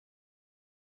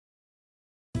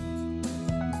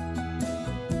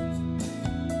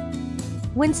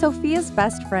When Sophia's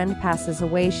best friend passes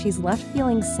away, she's left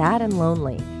feeling sad and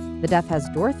lonely. The death has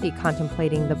Dorothy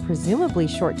contemplating the presumably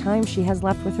short time she has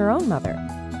left with her own mother.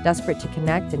 Desperate to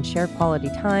connect and share quality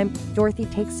time, Dorothy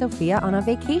takes Sophia on a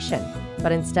vacation.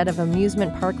 But instead of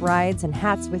amusement park rides and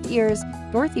hats with ears,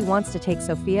 Dorothy wants to take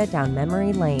Sophia down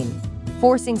memory lane.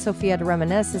 Forcing Sophia to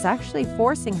reminisce is actually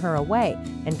forcing her away,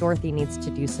 and Dorothy needs to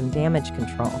do some damage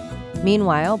control.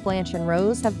 Meanwhile, Blanche and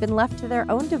Rose have been left to their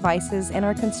own devices and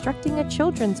are constructing a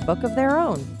children's book of their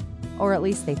own. Or at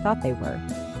least they thought they were.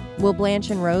 Will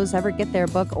Blanche and Rose ever get their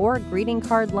book or greeting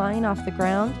card line off the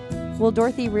ground? Will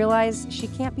Dorothy realize she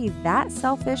can't be that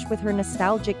selfish with her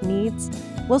nostalgic needs?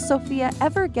 Will Sophia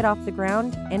ever get off the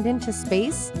ground and into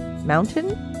space?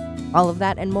 Mountain? All of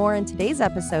that and more in today's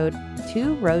episode,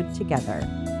 Two Rode Together.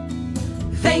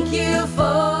 Thank you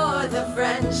for the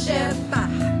friendship.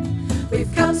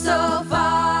 We've come so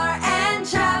far and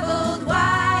traveled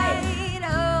wide.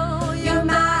 Oh, you're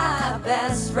my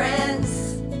best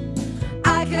friends.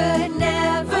 I could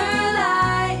never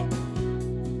lie.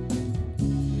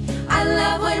 I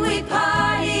love when we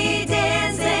party,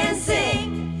 dance and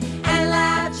sing, and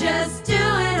laugh just doing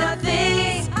our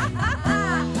thing.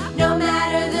 No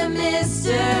matter the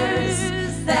misters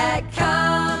that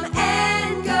come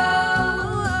and go,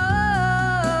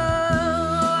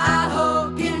 I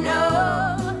hope you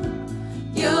know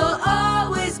you'll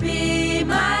always be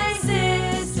my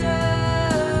sister.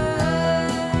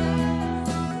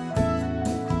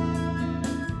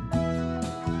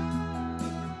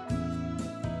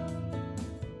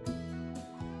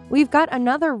 We've got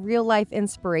another real-life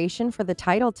inspiration for the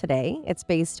title today. It's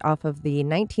based off of the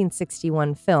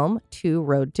 1961 film Two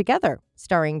Rode Together,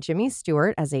 starring Jimmy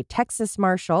Stewart as a Texas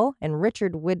Marshal and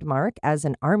Richard Widmark as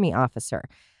an Army officer.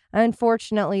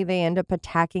 Unfortunately, they end up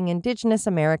attacking indigenous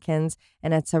Americans,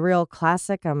 and it's a real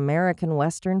classic American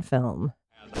Western film.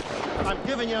 I'm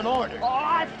giving you an order. Oh,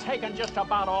 I've taken just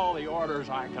about all the orders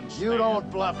I can stand. You don't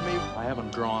bluff me. I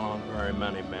haven't drawn on very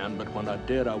many men, but when I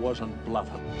did, I wasn't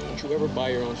bluffing. Don't you ever buy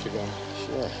your own cigar?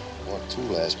 Sure. Bought two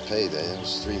last payday. It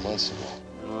was 3 months ago.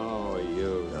 Oh,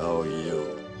 you. Oh,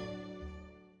 you.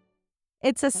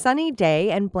 It's a sunny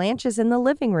day, and Blanche is in the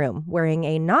living room, wearing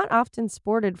a not often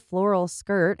sported floral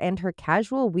skirt and her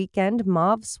casual weekend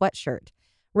mauve sweatshirt.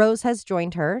 Rose has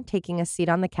joined her, taking a seat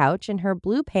on the couch in her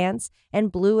blue pants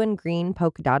and blue and green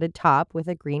polka-dotted top with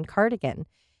a green cardigan.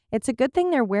 It's a good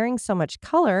thing they're wearing so much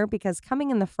color, because coming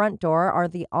in the front door are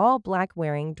the all-black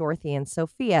wearing Dorothy and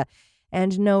Sophia.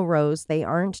 And no, Rose, they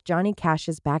aren't Johnny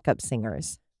Cash's backup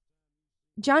singers.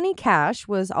 Johnny Cash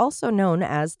was also known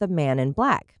as the Man in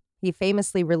Black. He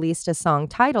famously released a song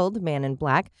titled Man in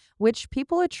Black, which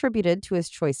people attributed to his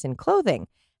choice in clothing.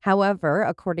 However,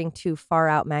 according to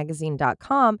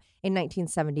FarOutMagazine.com, in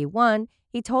 1971,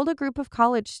 he told a group of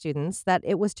college students that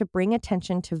it was to bring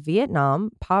attention to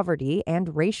Vietnam, poverty,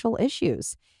 and racial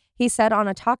issues. He said on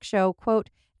a talk show,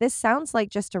 quote, "This sounds like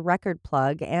just a record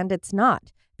plug, and it's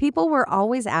not. People were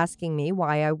always asking me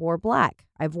why I wore black.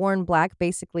 I've worn black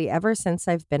basically ever since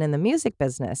I've been in the music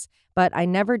business, but I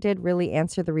never did really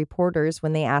answer the reporters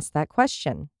when they asked that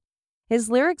question."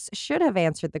 His lyrics should have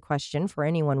answered the question for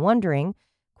anyone wondering.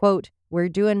 Quote, "We're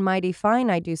doing mighty fine,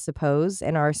 I do suppose,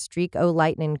 in our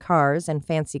streak-o'-lightnin' cars and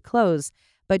fancy clothes,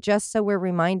 but just so we're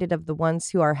reminded of the ones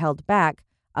who are held back,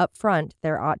 up front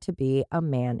there ought to be a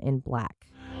man in black."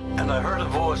 And I heard a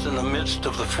voice in the midst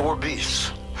of the four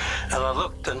beasts, and I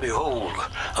looked, and behold,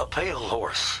 a pale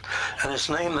horse, and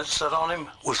his name that sat on him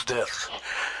was Death,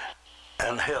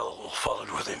 and hell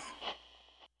followed with him.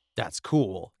 That's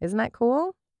cool. Isn't that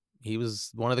cool? He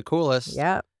was one of the coolest.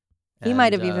 Yeah. He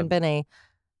might have even been a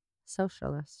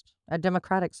socialist, a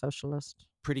democratic socialist.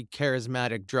 Pretty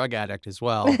charismatic drug addict as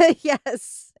well.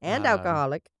 Yes, and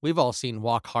alcoholic. We've all seen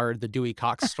Walk Hard, the Dewey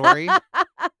Cox story.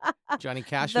 Johnny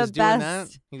Cash was doing that.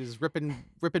 He was ripping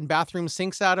bathroom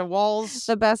sinks out of walls.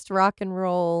 The best rock and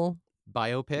roll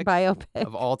biopic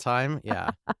of all time. Yeah.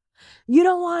 You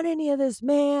don't want any of this,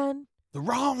 man. The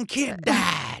wrong kid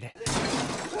died.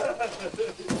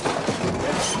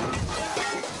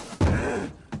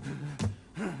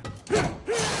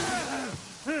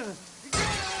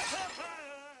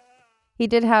 He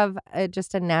did have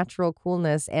just a natural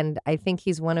coolness, and I think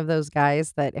he's one of those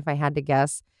guys that, if I had to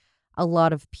guess, a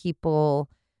lot of people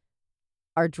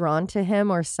are drawn to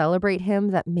him or celebrate him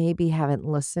that maybe haven't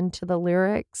listened to the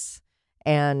lyrics,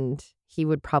 and he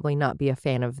would probably not be a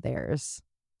fan of theirs,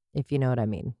 if you know what I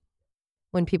mean.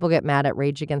 When people get mad at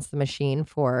Rage Against the Machine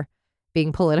for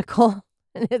being political,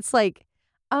 and it's like,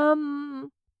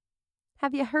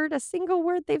 have you heard a single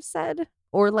word they've said?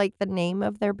 Or like the name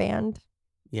of their band?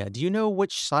 Yeah, do you know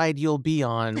which side you'll be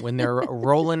on when they're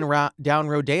rolling down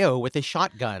Rodeo with a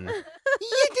shotgun?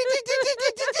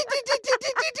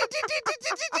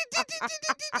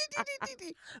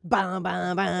 Bum,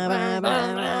 bum, bum, bum,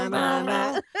 bum, bum,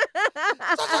 bum.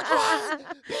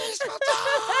 Peaceful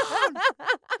town!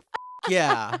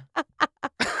 Yeah,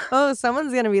 Oh,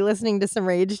 someone's going to be listening to some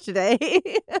Rage today.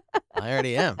 I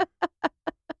already am.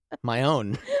 My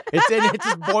own. It's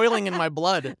just boiling in my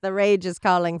blood. The rage is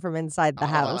calling from inside the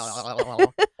house.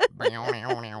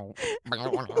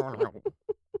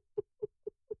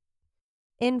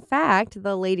 In fact,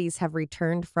 the ladies have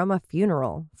returned from a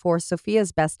funeral for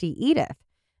Sophia's bestie, Edith.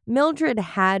 Mildred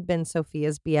had been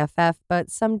Sophia's BFF, but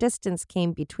some distance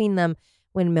came between them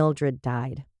when Mildred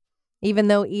died. Even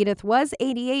though Edith was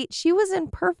 88, she was in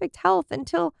perfect health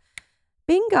until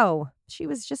bingo. She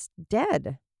was just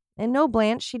dead. And no,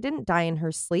 Blanche, she didn't die in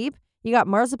her sleep. You got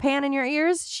marzipan in your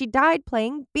ears? She died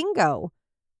playing bingo.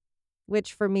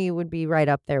 Which for me would be right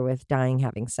up there with dying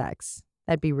having sex.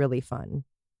 That'd be really fun.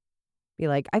 Be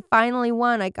like, I finally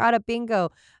won. I got a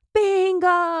bingo.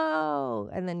 Bingo!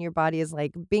 And then your body is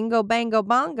like, bingo, bango,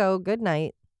 bongo. Good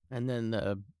night. And then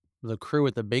the crew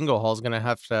at the bingo hall is going to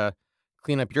have to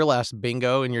clean up your last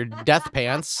bingo in your death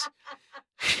pants.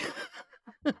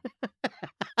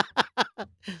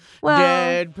 Well,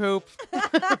 Dead poop.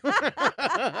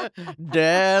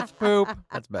 Death poop.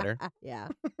 That's better. yeah.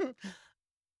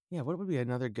 Yeah, what would be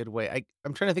another good way?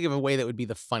 I'm trying to think of a way that would be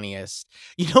the funniest.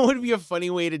 You know what would be a funny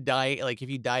way to die? Like if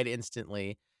you died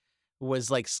instantly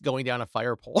was like going down a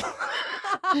fire pole.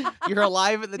 You're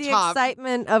alive at the top. The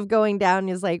excitement of going down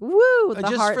is like, woo, the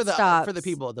Just heart stops. for the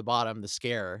people at the bottom, the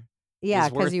scare. Yeah,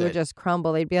 is because worth you would it. just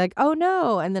crumble. They'd be like, oh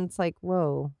no. And then it's like,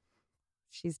 whoa,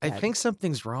 she's I dead. think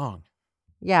something's wrong.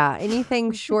 Yeah,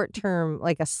 anything short term,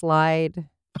 like a slide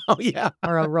Oh yeah.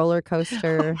 or a roller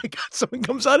coaster. Oh my God, someone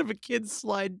comes out of a kid's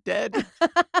slide dead.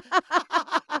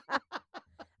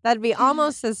 That'd be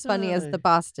almost as funny as the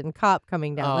Boston cop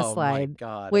coming down the Oh my slide,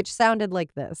 God. which sounded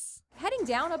like this. Heading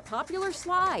down a popular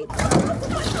slide.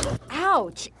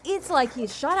 Ouch! It's like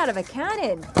he's shot out of a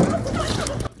cannon.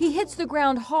 He hits the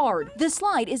ground hard. The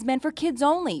slide is meant for kids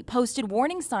only. Posted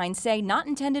warning signs say not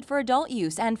intended for adult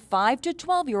use and 5 to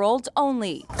 12-year-olds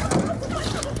only.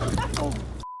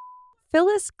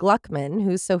 Phyllis Gluckman,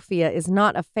 who Sophia is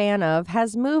not a fan of,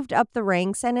 has moved up the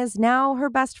ranks and is now her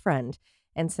best friend.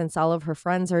 And since all of her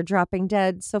friends are dropping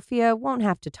dead, Sophia won't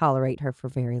have to tolerate her for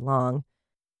very long.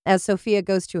 As Sophia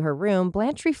goes to her room,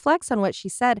 Blanche reflects on what she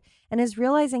said and is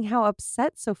realizing how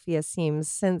upset Sophia seems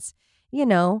since,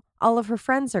 all of her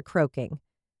friends are croaking.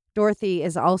 Dorothy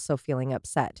is also feeling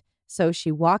upset, so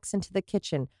she walks into the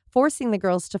kitchen, forcing the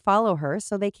girls to follow her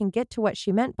so they can get to what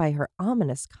she meant by her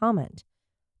ominous comment.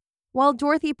 While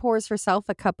Dorothy pours herself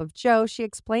a cup of joe, she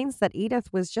explains that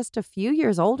Edith was just a few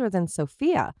years older than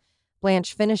Sophia.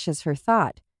 Blanche finishes her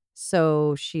thought,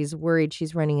 so she's worried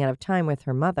she's running out of time with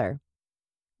her mother.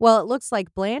 Well, it looks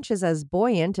like Blanche is as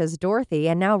buoyant as Dorothy,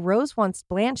 and now Rose wants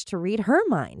Blanche to read her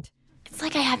mind. It's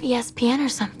like I have ESPN or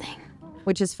something.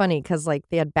 Which is funny because,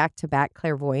 they had back-to-back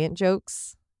clairvoyant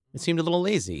jokes. It seemed a little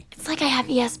lazy. It's like I have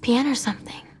ESPN or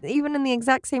something. Even in the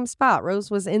exact same spot, Rose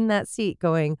was in that seat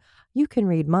going, you can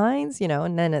read minds,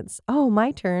 and then it's, oh,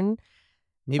 my turn.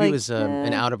 Maybe it was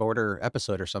an out-of-order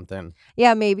episode or something.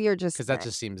 Yeah, maybe, or just... Because that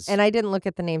just seems... And I didn't look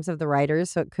at the names of the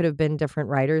writers, so it could have been different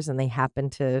writers, and they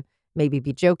happened to maybe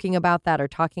be joking about that or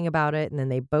talking about it, and then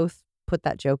they both put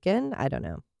that joke in. I don't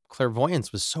know.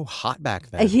 Clairvoyance was so hot back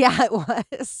then. Yeah, it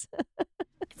was.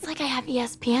 It's like I have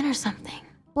ESPN or something.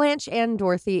 Blanche and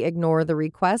Dorothy ignore the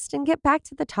request and get back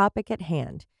to the topic at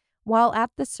hand. While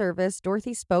at the service,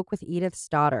 Dorothy spoke with Edith's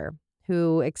daughter,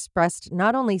 who expressed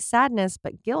not only sadness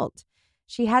but guilt.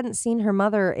 She hadn't seen her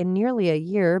mother in nearly a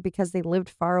year because they lived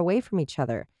far away from each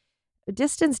other.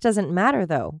 Distance doesn't matter,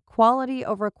 though. Quality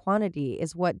over quantity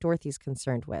is what Dorothy's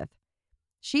concerned with.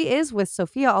 She is with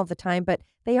Sophia all the time, but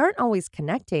they aren't always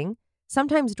connecting.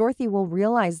 Sometimes Dorothy will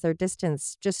realize their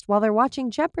distance just while they're watching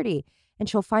Jeopardy, and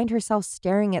she'll find herself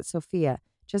staring at Sophia,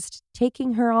 just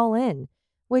taking her all in,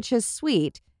 which is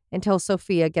sweet until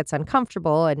Sophia gets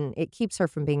uncomfortable and it keeps her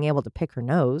from being able to pick her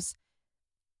nose.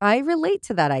 I relate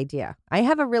to that idea. I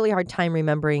have a really hard time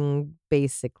remembering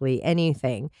basically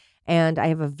anything, and I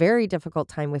have a very difficult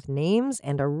time with names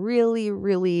and a really,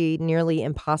 really nearly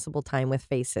impossible time with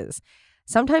faces.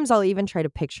 Sometimes I'll even try to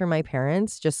picture my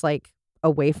parents just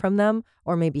away from them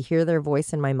or maybe hear their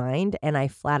voice in my mind, and I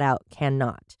flat out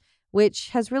cannot, which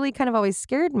has really kind of always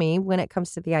scared me when it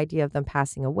comes to the idea of them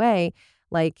passing away.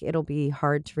 It'll be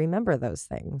hard to remember those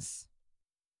things.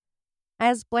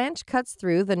 As Blanche cuts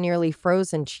through the nearly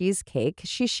frozen cheesecake,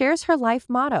 she shares her life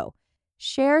motto.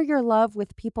 Share your love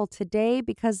with people today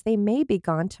because they may be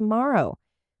gone tomorrow.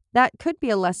 That could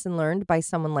be a lesson learned by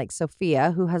someone like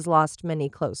Sophia, who has lost many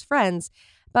close friends,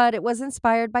 but it was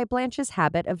inspired by Blanche's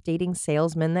habit of dating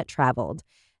salesmen that traveled.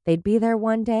 They'd be there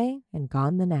one day and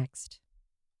gone the next.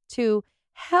 To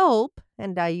help,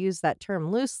 and I use that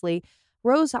term loosely,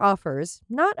 Rose offers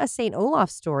not a St. Olaf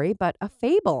story, but a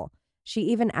fable. She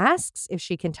even asks if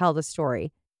she can tell the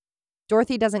story.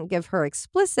 Dorothy doesn't give her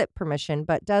explicit permission,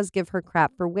 but does give her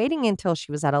crap for waiting until she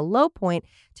was at a low point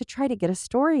to try to get a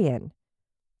story in.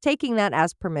 Taking that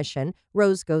as permission,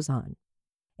 Rose goes on.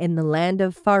 In the land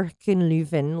of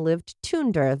Farkenlöven lived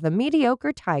Tunder, the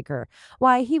mediocre tiger.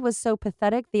 Why, he was so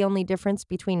pathetic, the only difference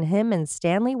between him and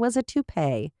Stanley was a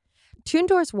toupee.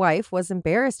 Tundor's wife was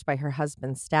embarrassed by her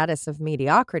husband's status of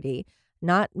mediocrity,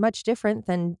 not much different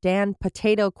than Dan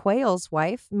Potato Quayle's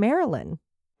wife, Marilyn.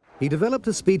 He developed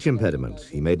a speech impediment.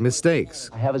 He made mistakes.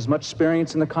 I have as much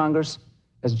experience in the Congress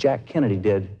as Jack Kennedy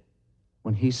did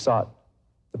when he sought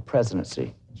the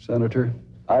presidency. Senator,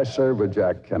 I served with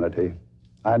Jack Kennedy.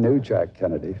 I knew Jack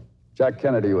Kennedy. Jack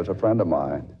Kennedy was a friend of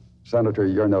mine. Senator,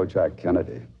 you're no Jack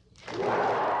Kennedy.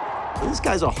 This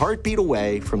guy's a heartbeat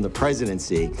away from the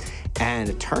presidency, and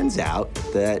it turns out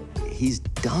that he's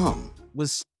dumb.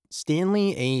 Was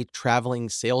Stanley a traveling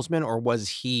salesman, or was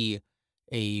he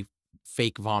a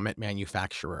fake vomit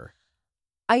manufacturer?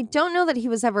 I don't know that he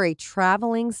was ever a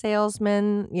traveling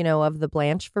salesman, of the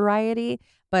Blanche variety,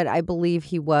 but I believe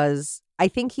he was. I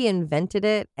think he invented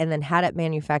it and then had it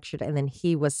manufactured and then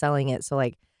he was selling it. So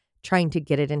trying to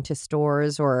get it into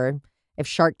stores, or if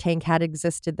Shark Tank had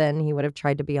existed, then he would have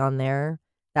tried to be on there,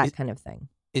 that kind of thing.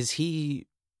 Is he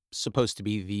supposed to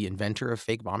be the inventor of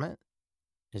fake vomit?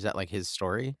 Is that his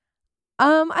story?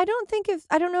 I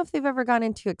don't know if they've ever gone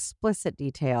into explicit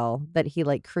detail that he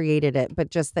created it,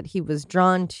 but just that he was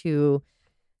drawn to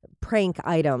prank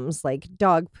items like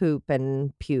dog poop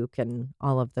and puke and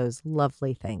all of those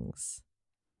lovely things.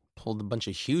 Pulled a bunch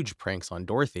of huge pranks on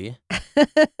Dorothy.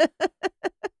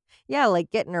 Yeah, like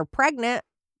getting her pregnant.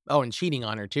 Oh, and cheating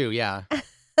on her too, yeah.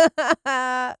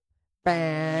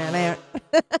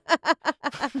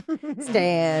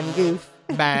 Stan goof.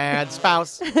 Bad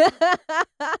spouse.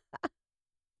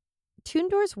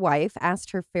 Tundor's wife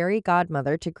asked her fairy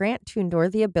godmother to grant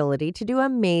Tundor the ability to do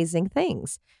amazing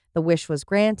things. The wish was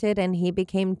granted, and he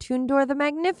became Tundor the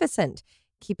Magnificent,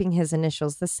 keeping his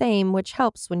initials the same, which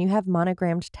helps when you have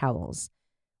monogrammed towels.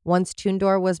 Once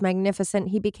Tundor was magnificent,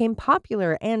 he became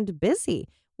popular and busy,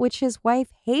 which his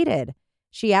wife hated.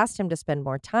 She asked him to spend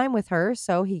more time with her,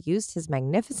 so he used his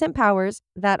magnificent powers,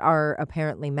 that are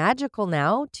apparently magical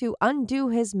now, to undo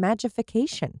his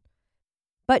magification.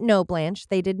 But no, Blanche,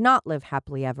 they did not live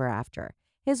happily ever after.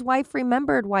 His wife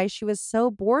remembered why she was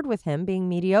so bored with him being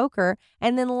mediocre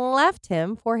and then left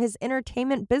him for his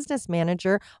entertainment business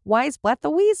manager, Wiseblatt the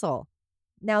Weasel.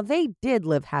 Now, they did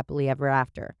live happily ever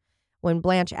after. When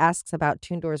Blanche asks about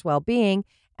Tundor's well-being,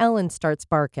 Ellen starts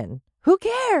barking. Who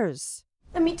cares?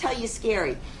 Let me tell you,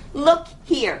 Scary. Look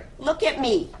here. Look at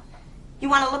me. You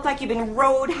want to look like you've been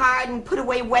rode hard and put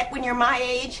away wet when you're my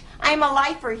age? I'm a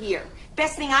lifer here.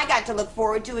 Best thing I got to look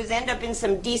forward to is end up in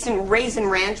some decent raisin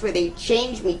ranch where they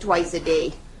change me twice a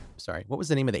day. Sorry, what was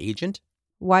the name of the agent?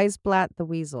 Wiseblatt the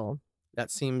Weasel.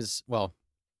 That seems,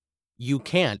 you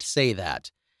can't say that.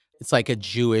 It's like a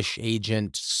Jewish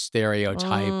agent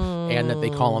stereotype, and that they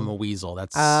call him a weasel.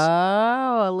 That's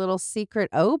a little secret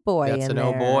oh boy. That's in an there.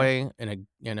 oh boy and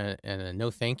a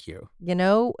no thank you.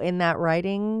 In that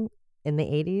writing in the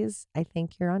 80s, I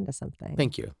think you're onto something.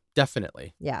 Thank you.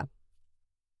 Definitely. Yeah.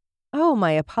 Oh,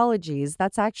 my apologies.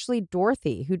 That's actually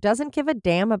Dorothy, who doesn't give a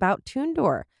damn about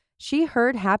Tundor. She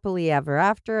heard happily ever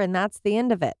after, and that's the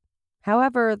end of it.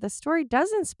 However, the story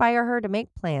does inspire her to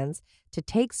make plans to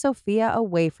take Sophia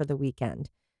away for the weekend,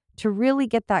 to really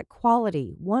get that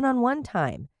quality one-on-one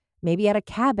time, maybe at a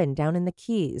cabin down in the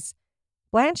Keys.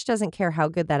 Blanche doesn't care how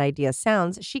good that idea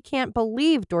sounds. She can't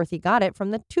believe Dorothy got it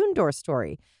from the Tundor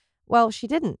story. Well, she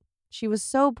didn't. She was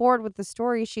so bored with the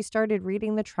story, she started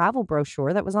reading the travel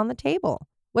brochure that was on the table,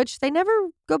 which they never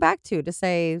go back to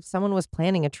say someone was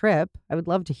planning a trip. I would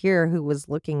love to hear who was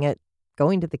looking at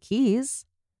going to the Keys.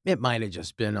 It might have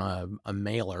just been a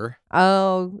mailer.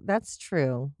 Oh, that's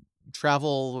true.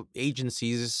 Travel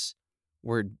agencies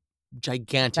were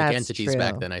gigantic entities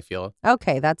back then, I feel.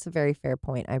 Okay, that's a very fair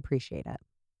point. I appreciate it.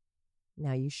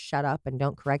 Now you shut up and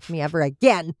don't correct me ever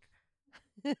again.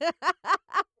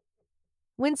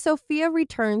 When Sophia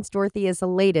returns, Dorothy is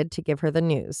elated to give her the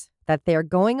news that they're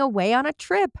going away on a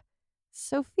trip.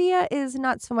 Sophia is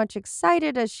not so much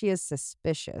excited as she is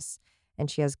suspicious,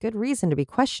 and she has good reason to be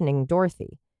questioning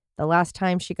Dorothy. The last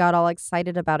time she got all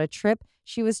excited about a trip,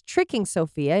 she was tricking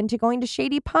Sophia into going to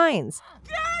Shady Pines.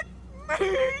 Get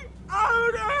me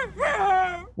out of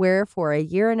here! Where for a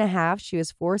year and a half, she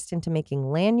was forced into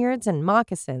making lanyards and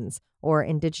moccasins, or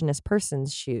indigenous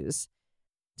persons' shoes.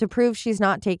 To prove she's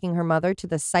not taking her mother to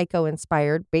the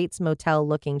psycho-inspired Bates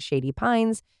Motel-looking Shady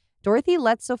Pines, Dorothy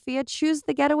lets Sophia choose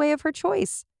the getaway of her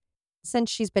choice. Since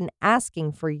she's been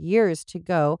asking for years to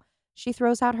go, she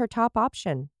throws out her top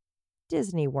option,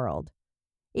 Disney World.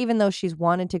 Even though she's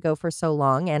wanted to go for so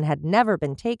long and had never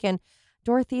been taken,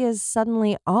 Dorothy is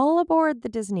suddenly all aboard the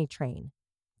Disney train.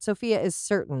 Sophia is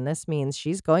certain this means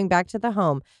she's going back to the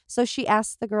home, so she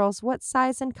asks the girls what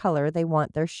size and color they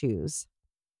want their shoes.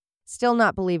 Still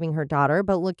not believing her daughter,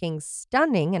 but looking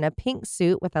stunning in a pink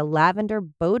suit with a lavender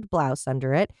bowed blouse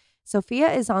under it, Sophia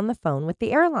is on the phone with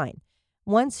the airline.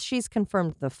 Once she's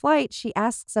confirmed the flight, she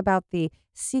asks about the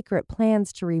secret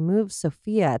plans to remove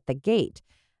Sophia at the gate.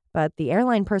 But the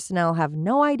airline personnel have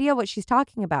no idea what she's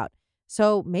talking about.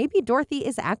 So maybe Dorothy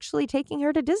is actually taking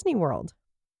her to Disney World.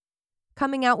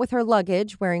 Coming out with her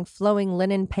luggage, wearing flowing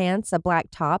linen pants, a black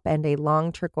top, and a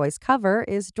long turquoise cover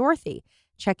is Dorothy,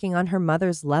 checking on her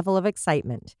mother's level of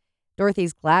excitement.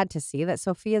 Dorothy's glad to see that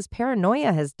Sophia's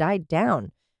paranoia has died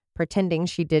down. Pretending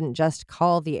she didn't just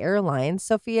call the airline,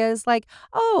 Sophia is like,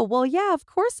 "Oh, well, yeah, of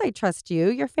course I trust you,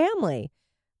 your family."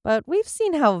 But we've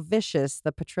seen how vicious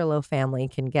the Petrillo family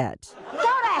can get. Go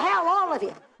to hell, all of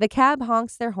you! The cab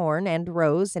honks their horn, and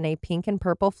Rose, in a pink and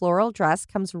purple floral dress,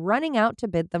 comes running out to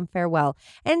bid them farewell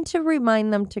and to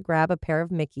remind them to grab a pair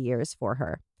of Mickey ears for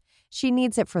her. She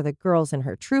needs it for the girls in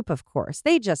her troupe, of course.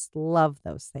 They just love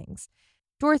those things.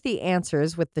 Dorothy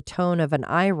answers with the tone of an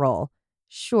eye roll.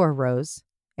 "Sure, Rose."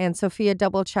 And Sophia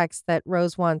double-checks that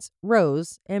Rose wants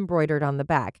Rose embroidered on the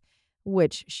back,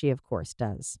 which she, of course,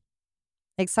 does.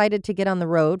 Excited to get on the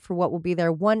road for what will be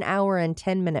their 1 hour and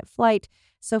 10-minute flight,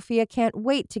 Sophia can't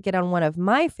wait to get on one of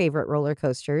my favorite roller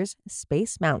coasters,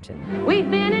 Space Mountain. We've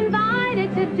been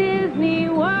invited to Disney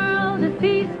World to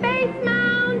see Space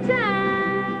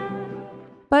Mountain.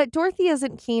 But Dorothy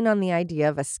isn't keen on the idea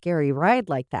of a scary ride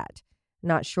like that.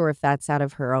 Not sure if that's out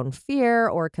of her own fear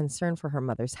or concern for her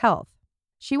mother's health.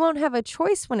 She won't have a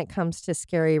choice when it comes to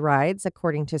scary rides,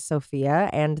 according to Sophia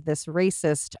and this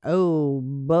racist, oh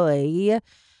boy,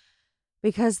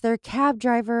 because their cab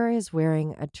driver is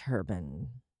wearing a turban.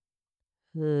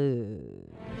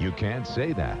 You can't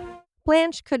say that.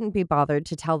 Blanche couldn't be bothered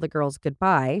to tell the girls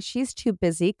goodbye. She's too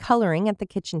busy coloring at the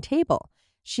kitchen table.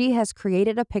 She has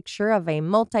created a picture of a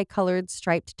multicolored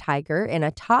striped tiger in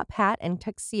a top hat and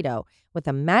tuxedo with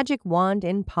a magic wand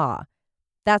in paw.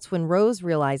 That's when Rose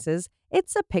realizes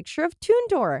it's a picture of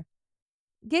Toondor.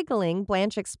 Giggling,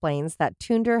 Blanche explains that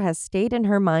Toondor has stayed in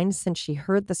her mind since she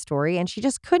heard the story and she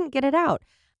just couldn't get it out,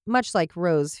 much like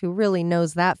Rose, who really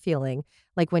knows that feeling,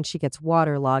 like when she gets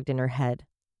waterlogged in her head.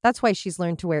 That's why she's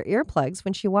learned to wear earplugs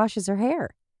when she washes her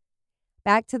hair.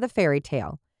 Back to the fairy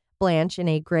tale. Blanche, in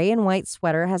a gray and white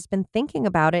sweater, has been thinking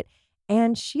about it,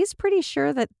 and she's pretty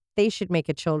sure that they should make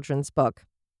a children's book.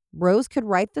 Rose could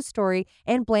write the story,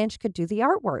 and Blanche could do the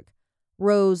artwork.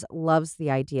 Rose loves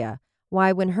the idea.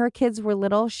 Why, when her kids were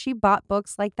little, she bought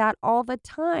books like that all the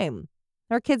time.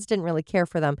 Her kids didn't really care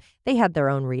for them. They had their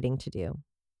own reading to do.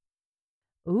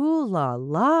 Ooh la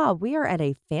la, we are at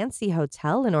a fancy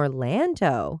hotel in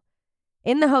Orlando.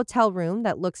 In the hotel room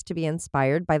that looks to be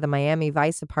inspired by the Miami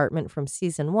Vice apartment from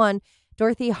season 1,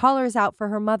 Dorothy hollers out for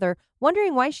her mother,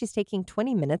 wondering why she's taking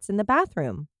 20 minutes in the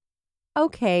bathroom.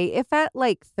 Okay, if at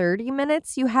like 30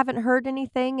 minutes you haven't heard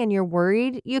anything and you're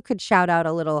worried, you could shout out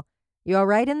a little, "You all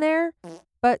right in there?"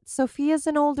 But Sophia's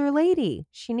an older lady.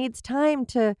 She needs time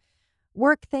to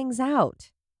work things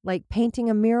out, like painting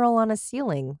a mural on a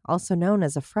ceiling, also known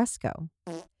as a fresco.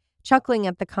 Chuckling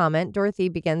at the comment, Dorothy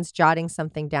begins jotting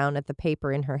something down at the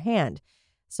paper in her hand.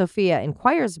 Sophia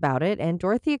inquires about it, and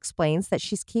Dorothy explains that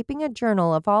she's keeping a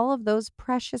journal of all of those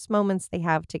precious moments they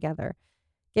have together.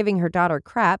 Giving her daughter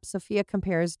crap, Sophia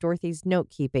compares Dorothy's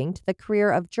note-keeping to the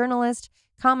career of journalist,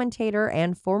 commentator,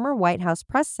 and former White House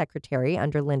press secretary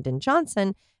under Lyndon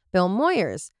Johnson, Bill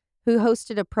Moyers, who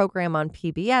hosted a program on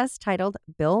PBS titled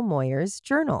Bill Moyers'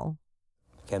 Journal.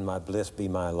 Can my bliss be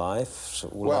my life's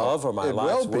love or my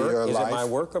life's work? Is it my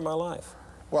work or my life?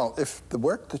 Well, if the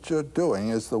work that you're doing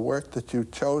is the work that you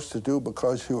chose to do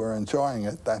because you are enjoying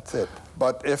it, that's it.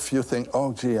 But if you think,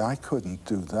 oh, gee, I couldn't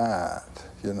do that,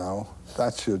 you know,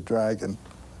 that's your dragon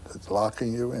that's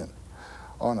locking you in.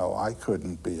 Oh, no, I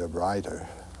couldn't be a writer.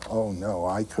 Oh, no,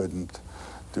 I couldn't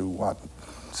do what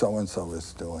so-and-so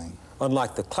is doing.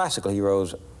 Unlike the classical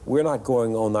heroes, we're not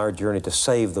going on our journey to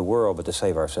save the world, but to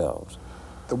save ourselves.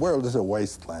 The world is a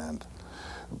wasteland.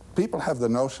 people have the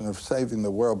notion of saving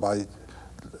the world by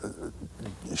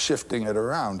shifting it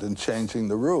around and changing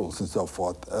the rules and so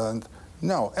forth. And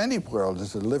no, any world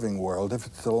is a living world if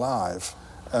it's alive.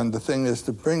 And the thing is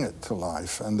to bring it to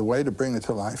life. And the way to bring it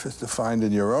to life is to find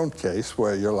in your own case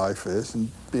where your life is and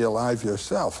be alive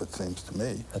yourself, it seems to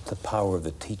me. That's the power of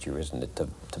the teacher, isn't it?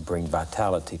 To bring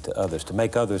vitality to others, to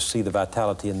make others see the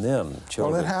vitality in them,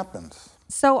 children. Well, it happens.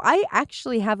 So I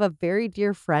actually have a very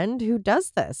dear friend who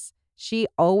does this. She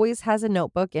always has a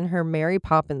notebook in her Mary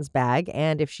Poppins bag,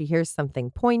 and if she hears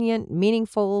something poignant,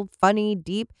 meaningful, funny,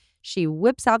 deep, she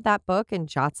whips out that book and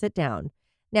jots it down.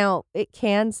 Now, it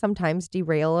can sometimes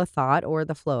derail a thought or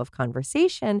the flow of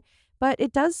conversation, but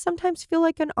it does sometimes feel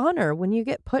like an honor when you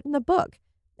get put in the book.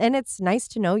 And it's nice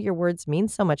to know your words mean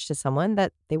so much to someone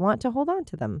that they want to hold on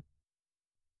to them.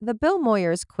 The Bill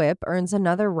Moyers quip earns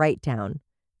another write-down.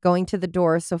 Going to the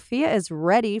door, Sophia is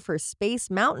ready for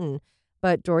Space Mountain,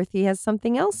 but Dorothy has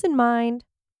something else in mind.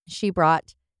 She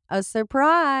brought a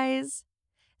surprise.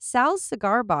 Sal's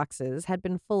cigar boxes had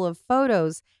been full of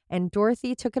photos, and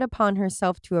Dorothy took it upon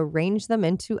herself to arrange them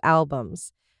into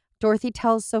albums. Dorothy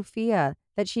tells Sophia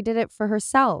that she did it for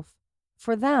herself,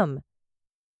 for them.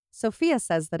 Sophia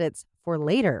says that it's for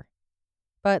later.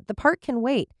 But the part can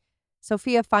wait.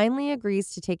 Sophia finally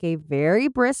agrees to take a very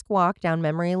brisk walk down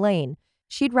memory lane.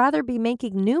 She'd rather be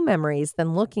making new memories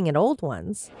than looking at old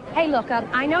ones. Hey, look,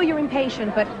 I know you're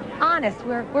impatient, but honest,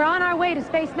 we're on our way to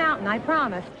Space Mountain, I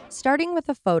promise. Starting with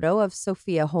a photo of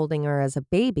Sophia holding her as a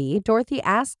baby, Dorothy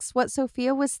asks what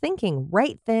Sophia was thinking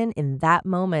right then in that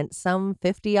moment some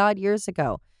 50-odd years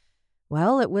ago.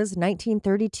 Well, it was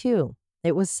 1932.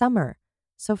 It was summer.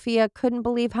 Sophia couldn't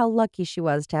believe how lucky she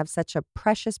was to have such a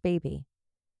precious baby.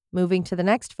 Moving to the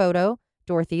next photo,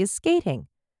 Dorothy is skating.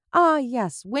 Ah,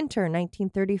 yes, winter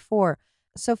 1934.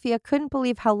 Sophia couldn't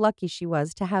believe how lucky she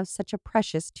was to have such a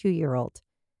precious 2-year-old.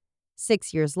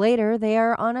 6 years later, they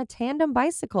are on a tandem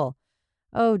bicycle.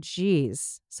 Oh,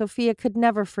 geez. Sophia could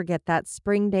never forget that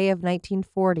spring day of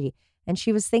 1940, and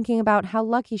she was thinking about how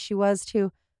lucky she was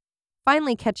to...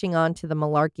 Finally catching on to the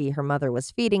malarkey her mother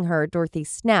was feeding her, Dorothy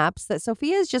snaps that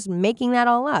Sophia is just making that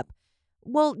all up.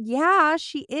 Well, yeah,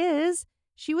 she is.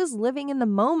 She was living in the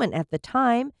moment at the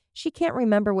time. She can't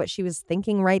remember what she was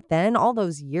thinking right then, all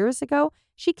those years ago.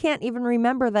 She can't even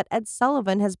remember that Ed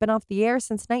Sullivan has been off the air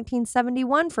since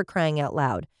 1971 for crying out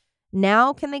loud.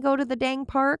 Now can they go to the dang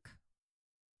park?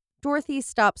 Dorothy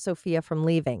stops Sophia from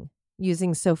leaving.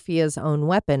 Using Sophia's own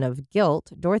weapon of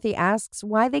guilt, Dorothy asks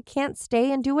why they can't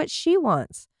stay and do what she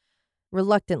wants.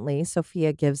 Reluctantly,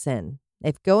 Sophia gives in.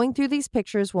 If going through these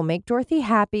pictures will make Dorothy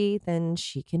happy, then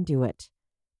she can do it.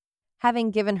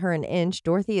 Having given her an inch,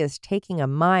 Dorothy is taking a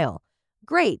mile.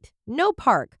 Great, no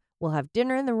park. We'll have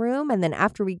dinner in the room, and then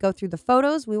after we go through the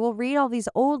photos, we will read all these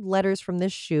old letters from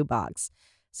this shoebox.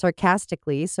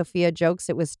 Sarcastically, Sophia jokes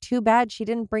it was too bad she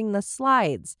didn't bring the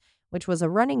slides, which was a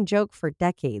running joke for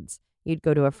decades. You'd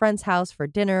go to a friend's house for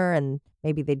dinner, and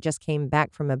maybe they just came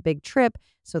back from a big trip,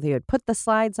 so they would put the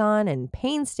slides on and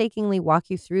painstakingly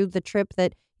walk you through the trip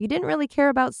that you didn't really care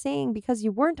about seeing because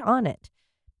you weren't on it.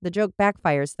 The joke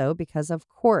backfires, though, because of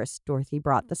course Dorothy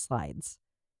brought the slides.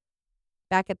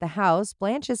 Back at the house,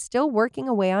 Blanche is still working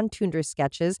away on Toonder's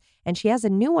sketches, and she has a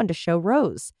new one to show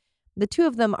Rose. The two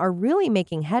of them are really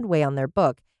making headway on their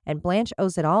book, and Blanche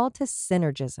owes it all to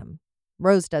synergism.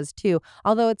 Rose does too,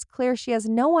 although it's clear she has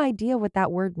no idea what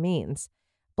that word means.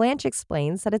 Blanche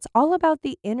explains that it's all about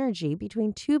the energy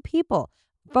between two people,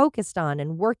 focused on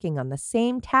and working on the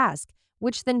same task,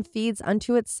 which then feeds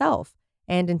unto itself.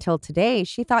 And until today,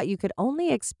 she thought you could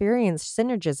only experience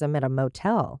synergism at a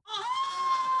motel.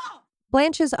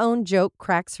 Blanche's own joke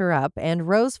cracks her up, and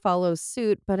Rose follows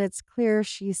suit, but it's clear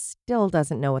she still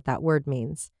doesn't know what that word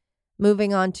means.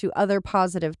 Moving on to other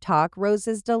positive talk, Rose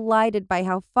is delighted by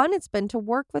how fun it's been to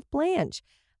work with Blanche.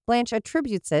 Blanche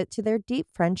attributes it to their deep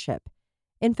friendship.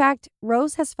 In fact,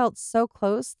 Rose has felt so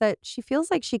close that she feels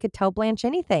like she could tell Blanche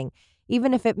anything,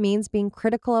 even if it means being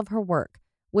critical of her work,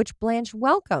 which Blanche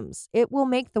welcomes. It will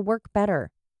make the work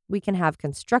better. We can have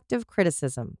constructive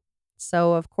criticism.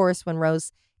 So, of course, when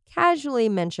Rose casually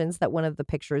mentions that one of the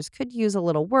pictures could use a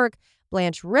little work,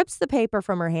 Blanche rips the paper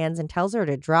from her hands and tells her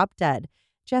to drop dead,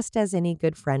 just as any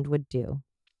good friend would do.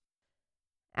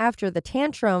 After the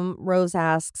tantrum, Rose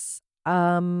asks,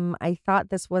 I thought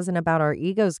this wasn't about our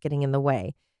egos getting in the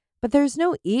way. But there's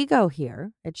no ego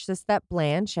here. It's just that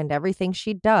Blanche and everything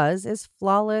she does is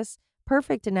flawless,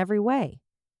 perfect in every way.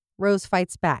 Rose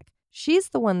fights back. She's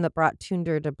the one that brought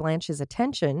Toonder to Blanche's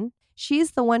attention.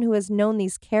 She's the one who has known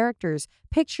these characters,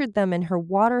 pictured them in her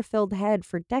water-filled head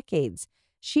for decades.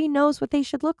 She knows what they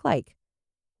should look like.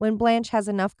 When Blanche has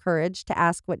enough courage to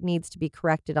ask what needs to be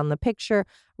corrected on the picture,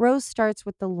 Rose starts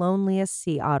with the loneliest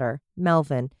sea otter,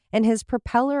 Melvin, and his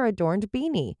propeller-adorned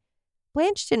beanie.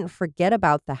 Blanche didn't forget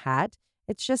about the hat.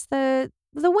 It's just the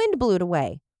wind blew it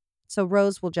away. So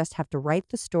Rose will just have to write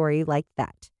the story like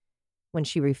that. When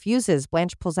she refuses,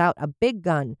 Blanche pulls out a big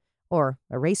gun, or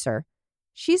eraser.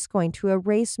 She's going to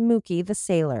erase Mookie the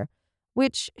sailor,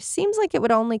 which seems like it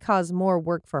would only cause more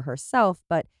work for herself,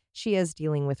 but she is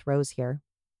dealing with Rose here.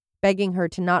 Begging her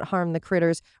to not harm the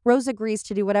critters, Rose agrees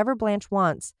to do whatever Blanche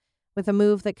wants. With a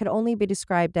move that could only be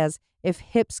described as if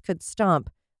hips could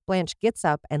stomp, Blanche gets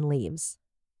up and leaves.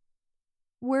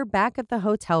 We're back at the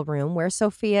hotel room where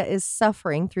Sophia is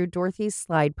suffering through Dorothy's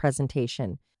slide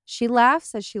presentation. She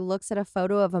laughs as she looks at a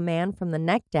photo of a man from the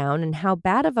neck down and how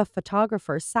bad of a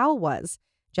photographer Sal was.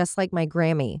 Just like my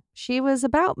Grammy. She was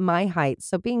about my height,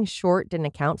 so being short didn't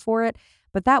account for it,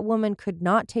 but that woman could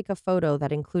not take a photo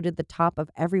that included the top of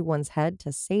everyone's head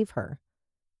to save her.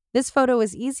 This photo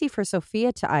is easy for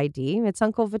Sophia to ID. It's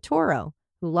Uncle Vittoro,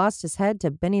 who lost his head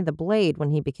to Benny the Blade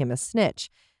when he became a snitch.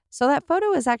 So that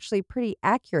photo is actually pretty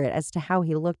accurate as to how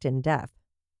he looked in death.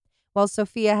 While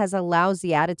Sophia has a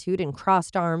lousy attitude and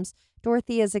crossed arms,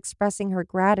 Dorothy is expressing her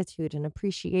gratitude and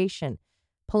appreciation.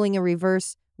 Pulling a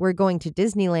reverse, "We're going to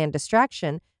Disneyland"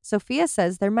 distraction, Sophia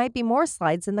says there might be more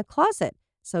slides in the closet,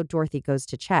 so Dorothy goes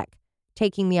to check.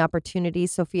 Taking the opportunity,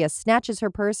 Sophia snatches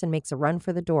her purse and makes a run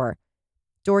for the door.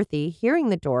 Dorothy, hearing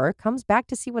the door, comes back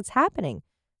to see what's happening.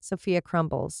 Sophia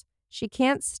crumbles. She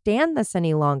can't stand this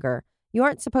any longer. You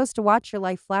aren't supposed to watch your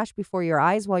life flash before your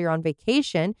eyes while you're on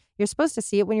vacation. You're supposed to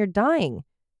see it when you're dying.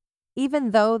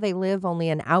 Even though they live only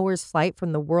an hour's flight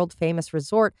from the world-famous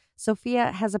resort,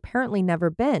 Sophia has apparently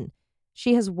never been.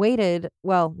 She has waited,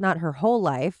 well, not her whole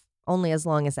life, only as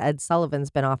long as Ed Sullivan's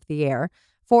been off the air,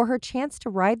 for her chance to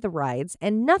ride the rides,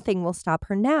 and nothing will stop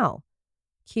her now.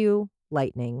 Cue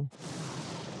lightning.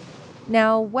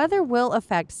 Now, weather will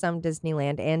affect some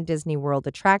Disneyland and Disney World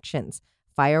attractions.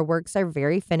 Fireworks are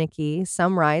very finicky.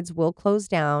 Some rides will close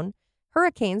down.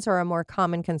 Hurricanes are a more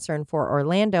common concern for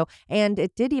Orlando, and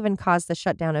it did even cause the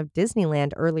shutdown of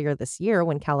Disneyland earlier this year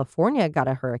when California got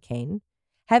a hurricane.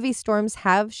 Heavy storms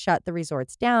have shut the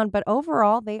resorts down, but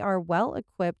overall, they are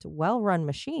well-equipped, well-run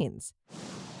machines.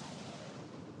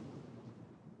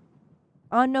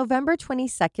 On November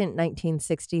 22nd,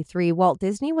 1963, Walt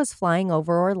Disney was flying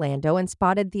over Orlando and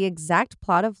spotted the exact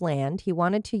plot of land he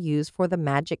wanted to use for the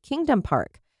Magic Kingdom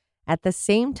Park. At the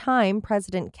same time,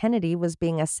 President Kennedy was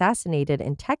being assassinated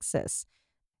in Texas.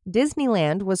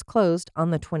 Disneyland was closed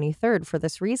on the 23rd for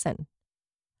this reason.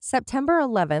 September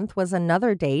 11th was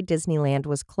another day Disneyland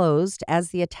was closed as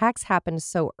the attacks happened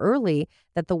so early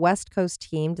that the West Coast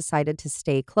team decided to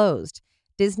stay closed.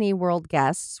 Disney World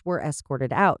guests were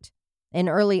escorted out. In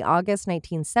early August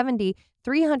 1970,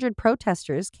 300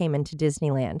 protesters came into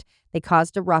Disneyland. They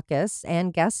caused a ruckus,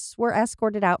 and guests were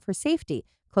escorted out for safety,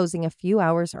 closing a few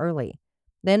hours early.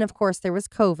 Then, of course, there was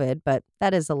COVID, but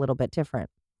that is a little bit different.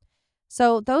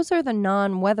 So those are the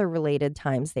non-weather-related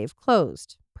times they've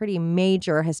closed. Pretty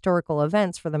major historical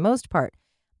events for the most part.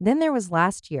 Then there was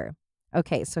last year.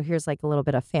 Okay, so here's like a little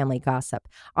bit of family gossip.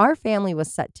 Our family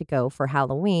was set to go for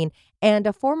Halloween, and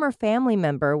a former family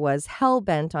member was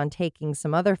hell-bent on taking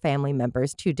some other family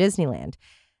members to Disneyland.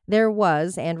 There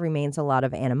was and remains a lot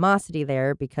of animosity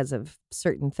there because of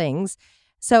certain things.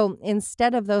 So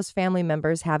instead of those family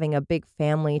members having a big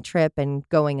family trip and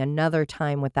going another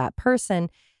time with that person,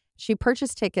 she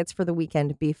purchased tickets for the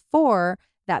weekend before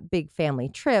that big family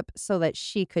trip so that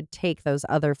she could take those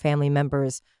other family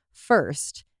members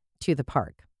first to the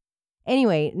park.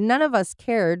 Anyway, none of us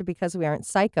cared because we aren't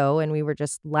psycho, and we were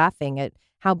just laughing at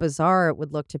how bizarre it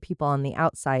would look to people on the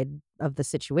outside of the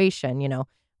situation. You know,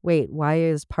 wait, why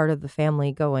is part of the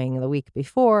family going the week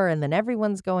before and then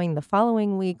everyone's going the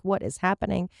following week? What is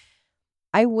happening?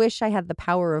 I wish I had the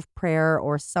power of prayer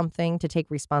or something to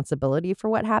take responsibility for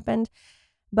what happened.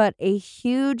 But a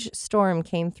huge storm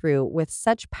came through with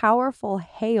such powerful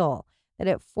hail that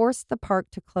it forced the park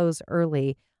to close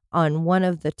early on one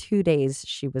of the 2 days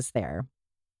she was there.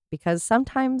 Because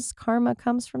sometimes karma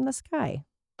comes from the sky.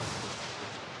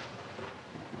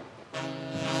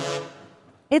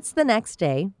 It's the next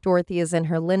day. Dorothy is in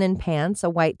her linen pants, a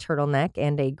white turtleneck,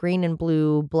 and a green and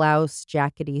blue blouse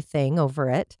jackety thing over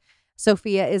it.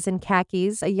 Sophia is in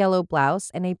khakis, a yellow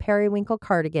blouse, and a periwinkle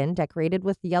cardigan decorated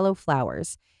with yellow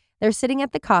flowers. They're sitting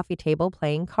at the coffee table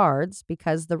playing cards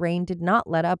because the rain did not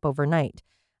let up overnight.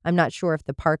 I'm not sure if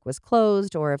the park was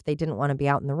closed or if they didn't want to be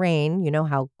out in the rain. You know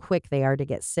how quick they are to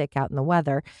get sick out in the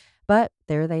weather. But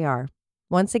there they are.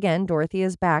 Once again, Dorothy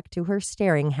is back to her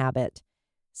staring habit.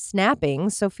 Snapping,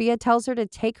 Sophia tells her to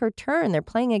take her turn. They're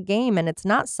playing a game and it's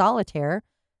not solitaire.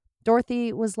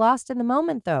 Dorothy was lost in the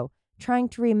moment, though, trying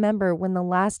to remember when the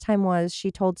last time was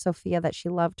she told Sophia that she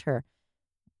loved her.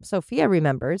 Sophia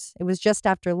remembers. It was just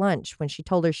after lunch when she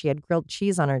told her she had grilled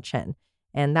cheese on her chin,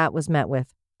 and that was met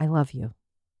with, "I love you."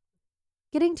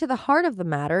 Getting to the heart of the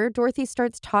matter, Dorothy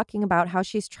starts talking about how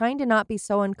she's trying to not be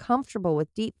so uncomfortable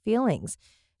with deep feelings.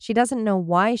 She doesn't know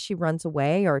why she runs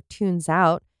away or tunes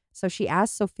out, so she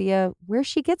asks Sophia where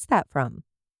she gets that from.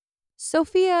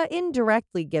 Sophia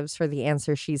indirectly gives her the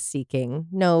answer she's seeking.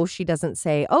 No, she doesn't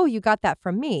say, "Oh, you got that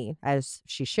from me," as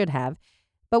she should have.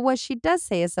 But what she does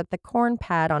say is that the corn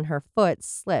pad on her foot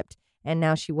slipped, and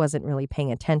now she wasn't really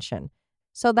paying attention.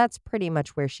 So that's pretty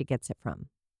much where she gets it from.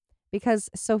 Because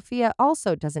Sophia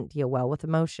also doesn't deal well with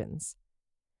emotions.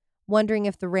 Wondering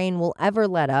if the rain will ever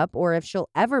let up or if she'll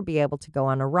ever be able to go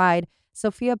on a ride,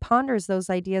 Sophia ponders those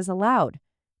ideas aloud.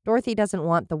 Dorothy doesn't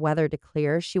want the weather to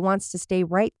clear. She wants to stay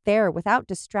right there without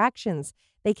distractions.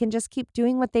 They can just keep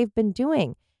doing what they've been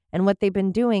doing. And what they've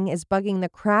been doing is bugging the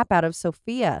crap out of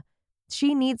Sophia.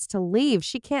 She needs to leave.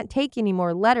 She can't take any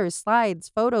more letters, slides,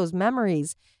 photos,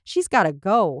 memories. She's got to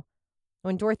go.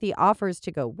 When Dorothy offers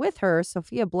to go with her,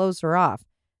 Sophia blows her off.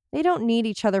 They don't need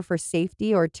each other for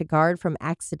safety or to guard from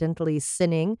accidentally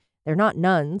sinning. They're not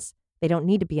nuns. They don't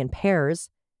need to be in pairs.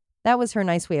 That was her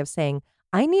nice way of saying,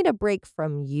 I need a break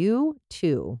from you,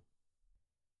 too.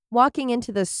 Walking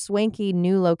into the swanky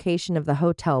new location of the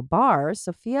hotel bar,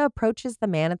 Sophia approaches the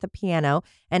man at the piano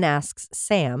and asks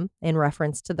Sam, in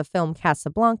reference to the film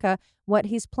Casablanca, what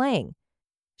he's playing.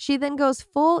 She then goes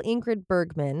full Ingrid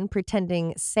Bergman,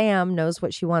 pretending Sam knows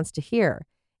what she wants to hear.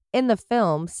 In the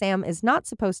film, Sam is not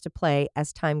supposed to play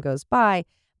As Time Goes By,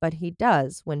 but he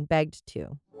does when begged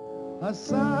to. A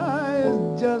sigh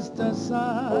is just a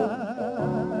sigh.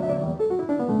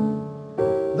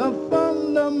 The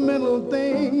fundamental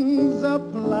things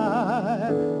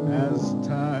apply as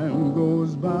time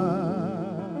goes by.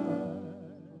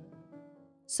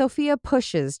 Sophia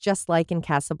pushes just like in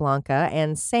Casablanca,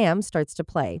 and Sam starts to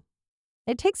play.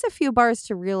 It takes a few bars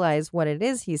to realize what it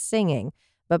is he's singing,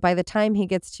 but by the time he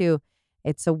gets to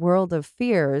It's a World of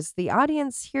Fears, the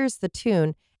audience hears the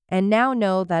tune and now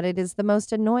know that it is the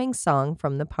most annoying song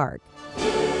from the park.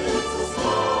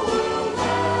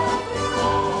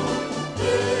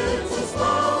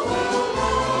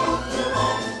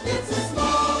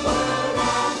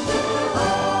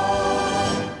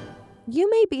 You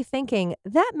may be thinking,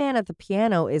 that man at the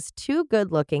piano is too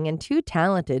good looking and too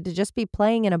talented to just be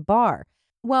playing in a bar.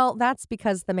 Well, that's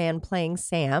because the man playing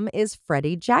Sam is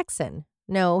Freddie Jackson.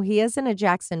 No, he isn't a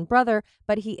Jackson brother,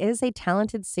 but he is a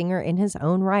talented singer in his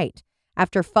own right.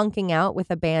 After funking out with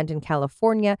a band in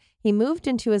California, he moved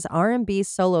into his R&B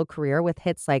solo career with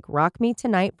hits like Rock Me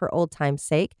Tonight for Old Time's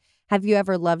Sake, Have You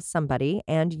Ever Loved Somebody,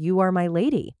 and You Are My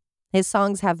Lady. His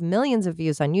songs have millions of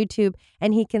views on YouTube,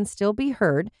 and he can still be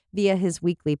heard via his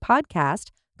weekly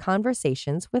podcast,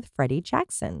 Conversations with Freddie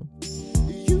Jackson.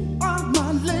 You are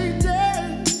my lady.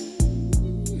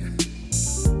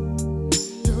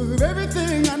 You're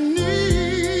everything I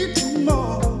need to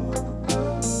know.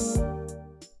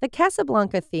 The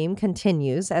Casablanca theme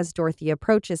continues as Dorothy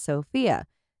approaches Sophia.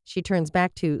 She turns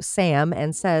back to Sam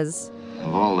and says,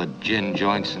 Of all the gin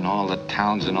joints in all the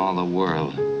towns in all the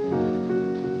world,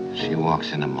 she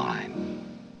walks into mine.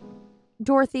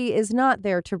 Dorothy is not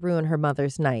there to ruin her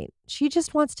mother's night. She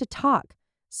just wants to talk.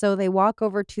 So they walk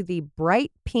over to the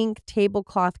bright pink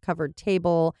tablecloth-covered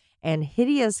table and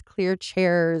hideous clear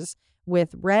chairs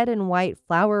with red and white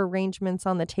flower arrangements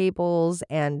on the tables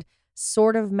and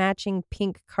sort of matching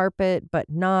pink carpet, but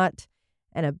not,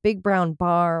 and a big brown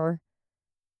bar.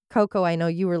 Coco, I know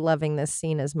you were loving this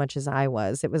scene as much as I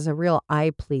was. It was a real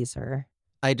eye pleaser.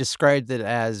 I described it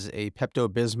as a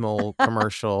Pepto-Bismol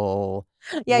commercial.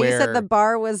 Yeah, where, you said the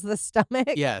bar was the stomach.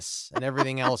 Yes, and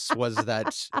everything else was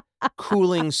that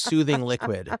cooling, soothing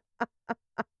liquid.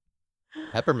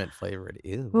 Peppermint flavored.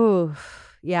 Ew. Ooh,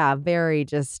 yeah, very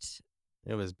just...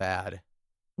 It was bad.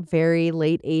 Very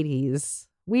late 80s.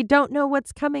 We don't know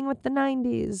what's coming with the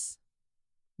 90s.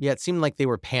 Yeah, it seemed like they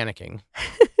were panicking.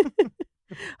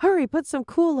 Hurry, put some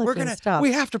cool looking stuff.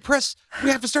 We have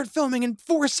to start filming in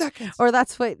 4 seconds. Or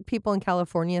that's what people in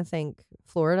California think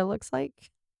Florida looks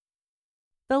like.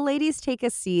 The ladies take a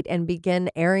seat and begin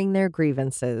airing their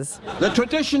grievances. The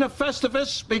tradition of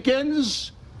Festivus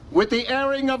begins with the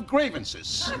airing of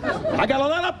grievances. I got a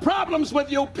lot of problems with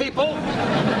you people.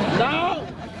 Now,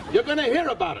 you're going to hear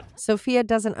about it. Sophia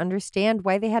doesn't understand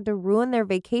why they had to ruin their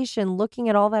vacation looking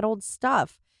at all that old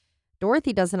stuff.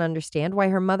 Dorothy doesn't understand why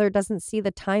her mother doesn't see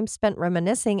the time spent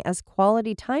reminiscing as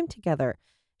quality time together.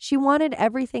 She wanted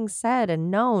everything said and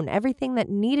known, everything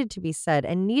that needed to be said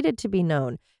and needed to be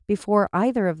known before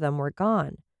either of them were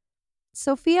gone.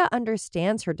 Sophia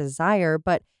understands her desire,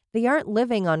 but they aren't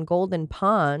living on Golden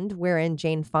Pond, wherein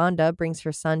Jane Fonda brings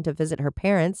her son to visit her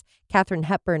parents, Katharine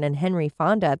Hepburn and Henry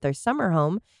Fonda, at their summer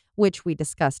home, which we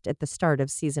discussed at the start of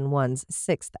season 1's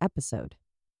 6th episode.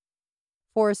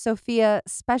 For Sophia,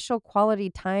 special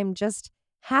quality time just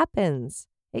happens.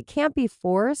 It can't be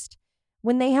forced.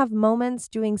 When they have moments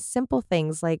doing simple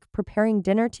things like preparing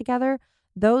dinner together,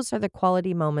 those are the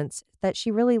quality moments that she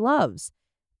really loves.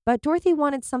 But Dorothy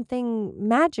wanted something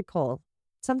magical,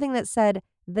 something that said,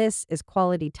 "This is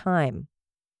quality time."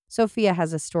 Sophia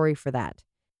has a story for that.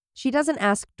 She doesn't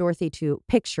ask Dorothy to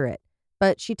picture it,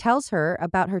 but she tells her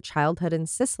about her childhood in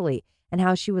Sicily and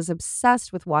how she was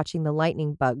obsessed with watching the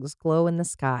lightning bugs glow in the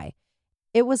sky.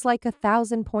 It was like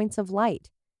 1,000 points of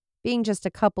light. Being just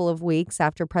a couple of weeks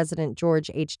after President George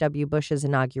H.W. Bush's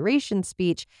inauguration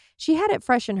speech, she had it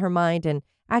fresh in her mind and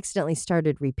accidentally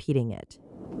started repeating it.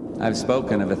 I've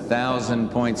spoken of 1,000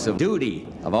 points of duty,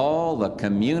 of all the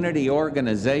community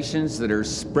organizations that are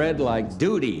spread like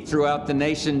duty throughout the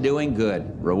nation doing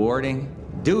good, rewarding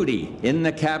duty in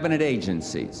the cabinet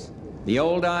agencies. The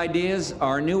old ideas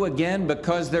are new again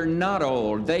because they're not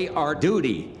old. They are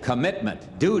duty,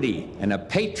 commitment, duty, and a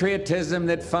patriotism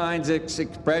that finds its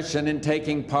expression in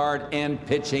taking part and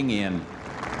pitching in.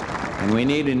 And we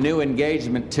need a new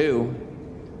engagement, too,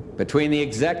 between the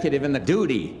executive and the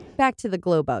duty. Back to the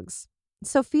glow bugs.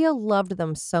 Sophia loved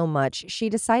them so much, she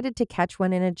decided to catch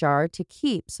one in a jar to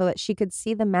keep so that she could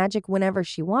see the magic whenever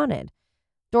she wanted.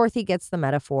 Dorothy gets the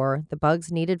metaphor. The bugs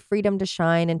needed freedom to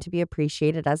shine and to be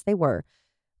appreciated as they were.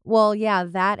 Well, yeah,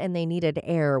 that, and they needed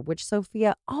air, which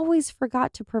Sophia always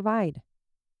forgot to provide.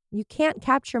 You can't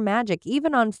capture magic,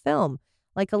 even on film.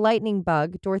 Like a lightning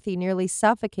bug, Dorothy nearly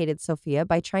suffocated Sophia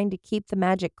by trying to keep the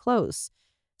magic close.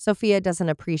 Sophia doesn't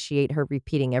appreciate her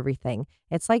repeating everything.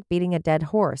 It's like beating a dead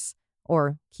horse,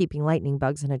 or keeping lightning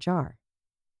bugs in a jar.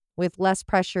 With less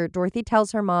pressure, Dorothy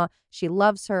tells her ma she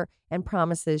loves her and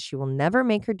promises she will never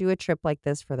make her do a trip like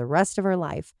this for the rest of her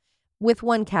life. With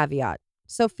one caveat,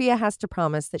 Sophia has to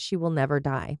promise that she will never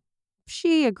die.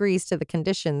 She agrees to the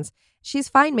conditions. She's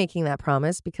fine making that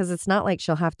promise because it's not like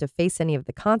she'll have to face any of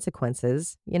the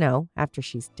consequences, after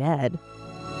she's dead.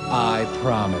 I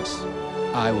promise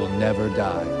I will never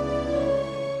die.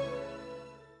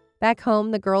 Back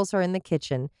home, the girls are in the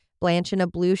kitchen. Blanche, in a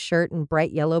blue shirt and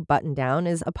bright yellow button-down,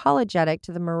 is apologetic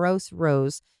to the morose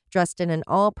Rose, dressed in an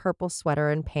all-purple sweater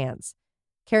and pants.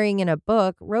 Carrying in a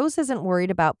book, Rose isn't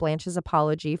worried about Blanche's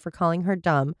apology for calling her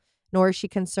dumb, nor is she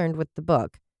concerned with the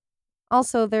book.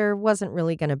 Also, there wasn't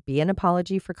really going to be an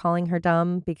apology for calling her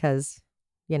dumb because,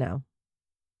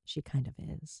 she kind of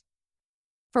is.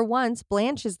 For once,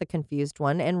 Blanche is the confused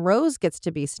one, and Rose gets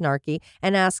to be snarky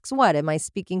and asks, "What, am I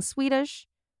speaking Swedish?"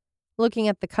 Looking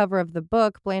at the cover of the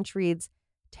book, Blanche reads,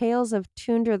 "Tales of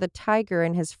Tunder the Tiger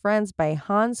and His Friends" by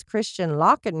Hans Christian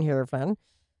Lachenhöfen.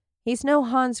 He's no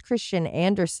Hans Christian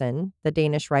Andersen, the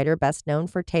Danish writer best known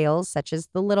for tales such as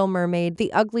The Little Mermaid,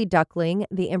 The Ugly Duckling,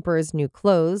 The Emperor's New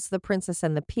Clothes, The Princess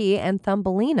and the Pea, and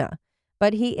Thumbelina.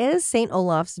 But he is St.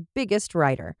 Olaf's biggest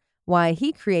writer. Why,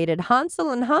 he created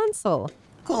Hansel and Hansel.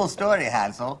 Cool story,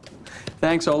 Hansel.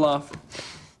 Thanks, Olaf.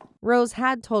 Rose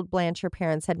had told Blanche her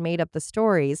parents had made up the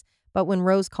stories, but when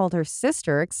Rose called her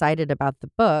sister excited about the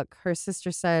book, her sister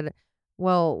said,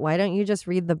 "Well, why don't you just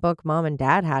read the book Mom and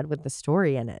Dad had with the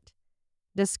story in it?"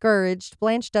 Discouraged,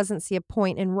 Blanche doesn't see a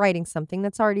point in writing something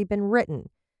that's already been written.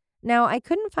 Now, I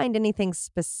couldn't find anything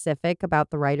specific about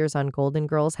the writers on Golden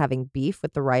Girls having beef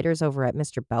with the writers over at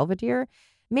Mr. Belvedere.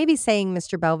 Maybe saying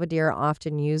Mr. Belvedere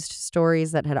often used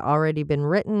stories that had already been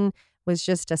written was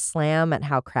just a slam at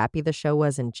how crappy the show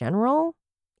was in general.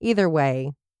 Either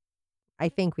way, I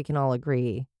think we can all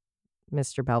agree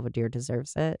Mr. Belvedere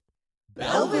deserves it.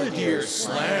 Belvedere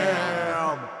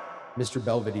slam! Mr.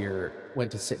 Belvedere went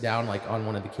to sit down on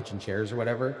one of the kitchen chairs or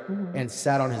whatever, and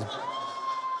sat on his...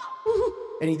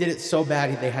 and he did it so bad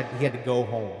he had to go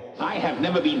home. I have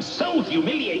never been so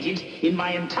humiliated in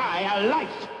my entire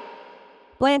life.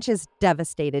 Blanche is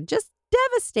devastated, just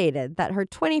devastated that her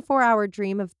 24-hour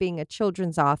dream of being a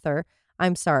children's author, her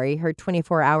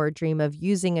 24-hour dream of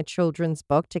using a children's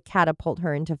book to catapult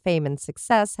her into fame and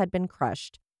success had been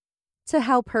crushed. To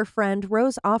help her friend,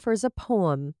 Rose offers a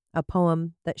poem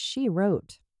that she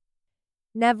wrote.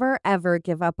 Never ever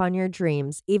give up on your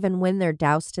dreams, even when they're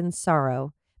doused in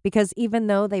sorrow, because even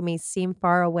though they may seem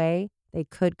far away, they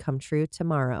could come true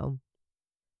tomorrow.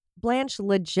 Blanche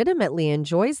legitimately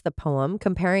enjoys the poem,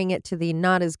 comparing it to the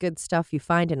not as good stuff you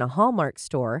find in a Hallmark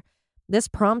store. This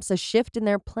prompts a shift in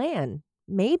their plan.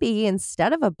 maybe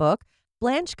instead of a book,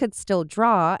 Blanche could still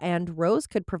draw and Rose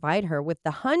could provide her with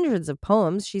the hundreds of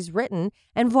poems she's written,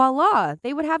 and voila,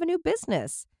 they would have a new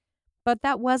business. But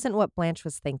that wasn't what Blanche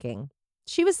was thinking.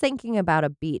 She was thinking about a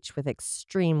beach with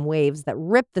extreme waves that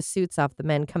rip the suits off the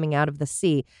men coming out of the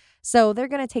sea. So they're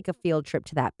going to take a field trip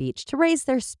to that beach to raise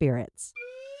their spirits.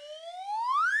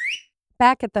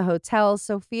 Back at the hotel,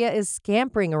 Sophia is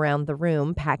scampering around the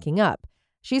room, packing up.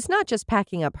 She's not just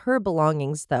packing up her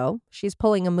belongings, though. She's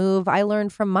pulling a move I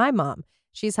learned from my mom.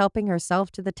 She's helping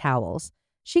herself to the towels.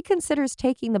 She considers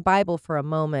taking the Bible for a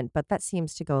moment, but that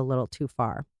seems to go a little too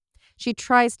far. She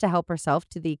tries to help herself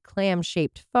to the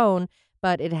clam-shaped phone,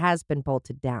 but it has been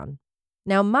bolted down.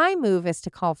 Now, my move is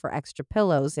to call for extra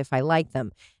pillows if I like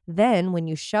them. Then, when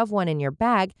you shove one in your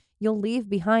bag, you'll leave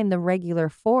behind the regular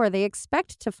 4 they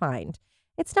expect to find.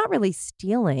 It's not really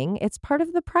stealing. It's part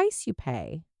of the price you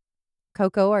pay.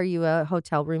 Coco, are you a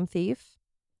hotel room thief?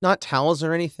 Not towels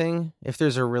or anything. If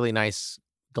there's a really nice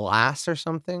glass or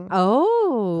something.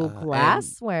 Oh,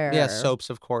 glassware. Yeah, soaps,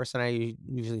 of course, and I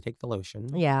usually take the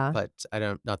lotion. Yeah. But I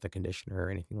don't, not the conditioner or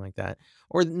anything like that.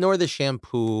 Nor the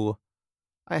shampoo.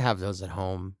 I have those at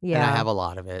home. Yeah. And I have a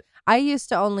lot of it. I used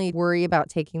to only worry about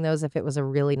taking those if it was a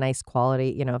really nice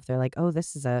quality. You know, if they're like, oh,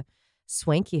 this is a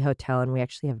swanky hotel and we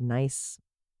actually have nice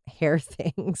hair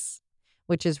things,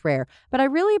 which is rare. But I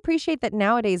really appreciate that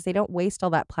nowadays they don't waste all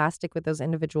that plastic with those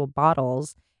individual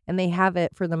bottles, and they have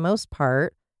it, for the most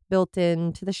part, built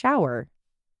into the shower.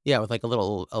 Yeah, with like a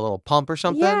little pump or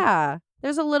something. Yeah.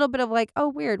 There's a little bit of like, oh,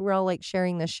 weird, we're all like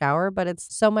sharing the shower, but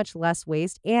it's so much less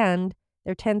waste, and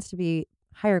there tends to be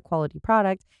higher quality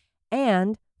product.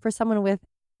 And for someone with,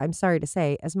 I'm sorry to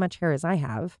say, as much hair as I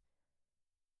have,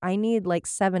 I need like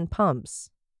 7 pumps.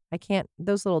 I can't,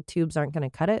 those little tubes aren't going to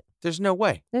cut it. There's no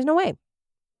way. There's no way.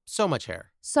 So much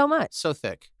hair. So much. So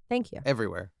thick. Thank you.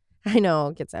 Everywhere. I know,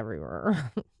 it gets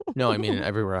everywhere. No, I mean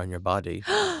everywhere on your body.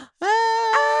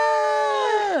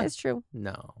 It's true.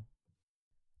 No.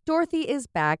 Dorothy is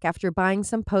back after buying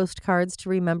some postcards to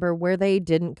remember where they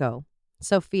didn't go.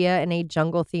 Sophia, in a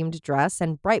jungle-themed dress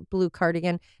and bright blue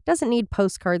cardigan, doesn't need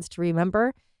postcards to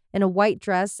remember. In a white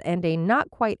dress and a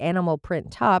not-quite animal print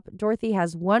top, Dorothy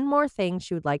has one more thing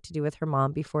she would like to do with her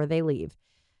mom before they leave.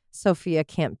 Sophia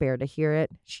can't bear to hear it.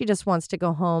 She just wants to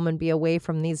go home and be away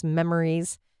from these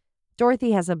memories.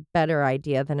 Dorothy has a better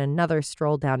idea than another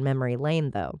stroll down memory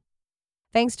lane, though.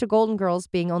 Thanks to Golden Girls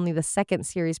being only the second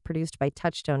series produced by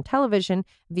Touchstone Television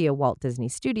via Walt Disney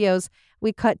Studios,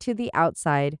 we cut to the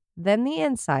outside, then the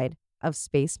inside of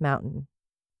Space Mountain.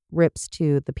 Rips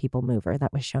to the People Mover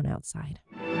that was shown outside.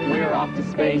 We're off to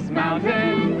Space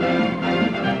Mountain.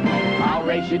 I'll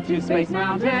race you to Space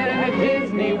Mountain at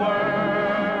Disney World.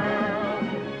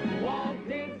 Walt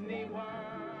Disney World.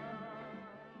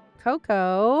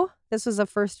 Coco, this was a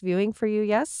first viewing for you,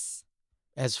 yes?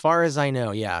 As far as I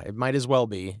know, yeah, it might as well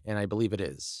be, and I believe it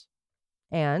is.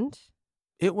 And?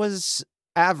 It was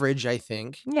average, I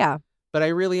think. Yeah. But I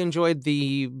really enjoyed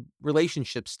the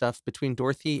relationship stuff between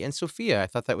Dorothy and Sophia. I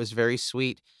thought that was very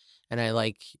sweet. And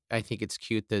I think it's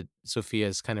cute that Sophia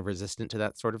is kind of resistant to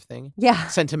that sort of thing. Yeah.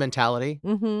 Sentimentality.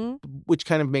 Mm-hmm. Which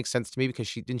kind of makes sense to me because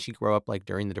didn't she grow up like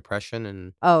during the Depression?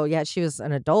 And oh, yeah, she was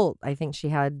an adult. I think she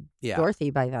had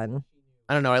Dorothy by then.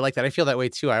 I don't know. I like that. I feel that way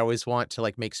too. I always want to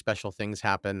like make special things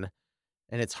happen.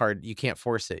 And it's hard. You can't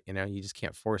force it, you know? You just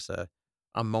can't force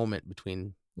a moment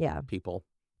between people.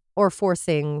 Or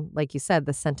forcing, like you said,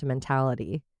 the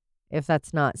sentimentality. If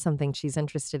that's not something she's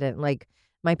interested in. Like,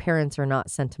 my parents are not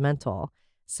sentimental.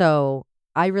 So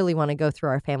I really want to go through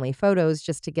our family photos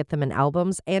just to get them in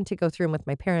albums and to go through them with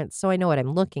my parents so I know what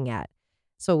I'm looking at.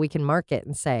 So we can mark it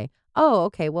and say, oh,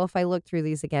 okay, well, if I look through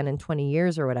these again in 20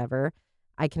 years or whatever,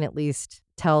 I can at least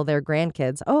tell their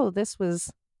grandkids, oh, this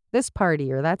was this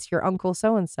party, or that's your uncle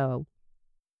so-and-so.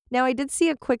 Now, I did see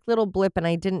a quick little blip and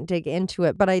I didn't dig into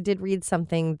it, but I did read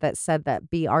something that said that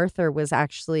B. Arthur was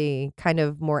actually kind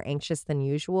of more anxious than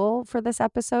usual for this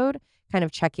episode, kind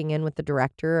of checking in with the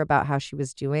director about how she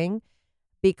was doing,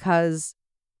 because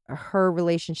her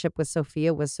relationship with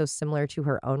Sophia was so similar to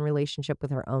her own relationship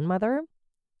with her own mother.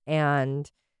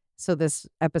 And so this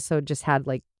episode just had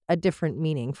like a different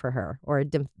meaning for her, or a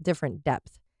different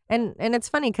depth. And it's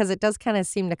funny because it does kind of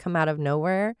seem to come out of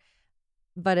nowhere.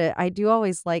 But I do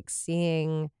always like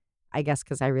seeing, I guess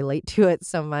because I relate to it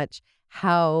so much,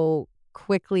 how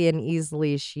quickly and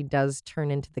easily she does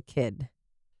turn into the kid.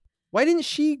 Why didn't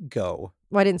she go?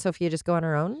 Why didn't Sophia just go on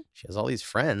her own? She has all these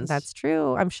friends. That's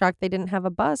true. I'm shocked they didn't have a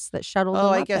bus that shuttled them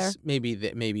up I guess there.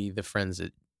 maybe the friends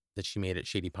that she made at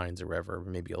Shady Pines or wherever,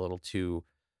 maybe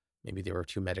they were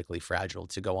too medically fragile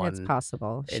to go on. It's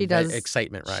possible. She does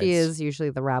excitement rides. She is usually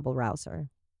the rabble rouser.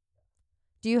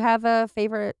 Do you have a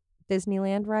favorite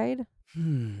Disneyland ride?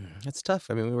 That's tough.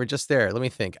 I mean, we were just there. Let me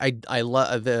think. I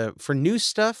love for new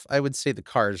stuff, I would say the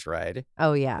Cars ride.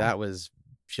 Oh, yeah. That was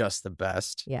just the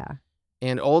best. Yeah.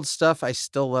 And old stuff, I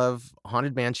still love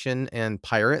Haunted Mansion and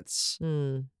Pirates.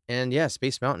 Mm. And yeah,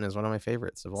 Space Mountain is one of my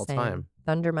favorites of all Same. time.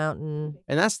 Thunder Mountain.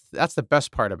 And that's the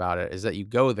best part about it, is that you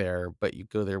go there, but you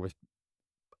go there with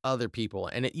other people,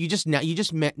 and you just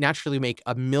naturally make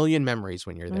a million memories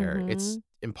when you're there. It's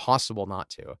impossible not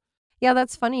to. Yeah,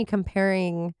 that's funny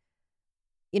comparing,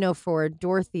 for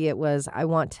Dorothy, it was, I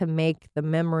want to make the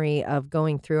memory of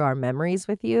going through our memories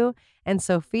with you. And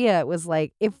Sophia, it was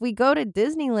like, if we go to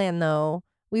Disneyland, though,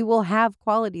 we will have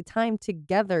quality time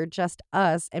together, just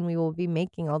us, and we will be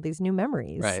making all these new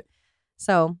memories. Right.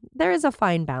 So there is a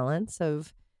fine balance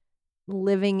of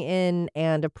living in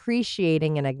and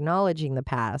appreciating and acknowledging the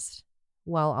past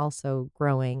while also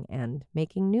growing and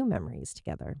making new memories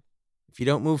together. If you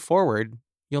don't move forward,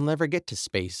 you'll never get to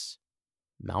Space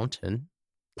Mountain.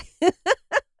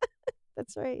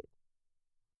 That's right.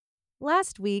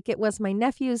 Last week, it was my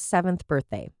nephew's 7th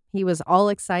birthday. He was all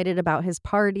excited about his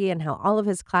party and how all of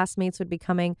his classmates would be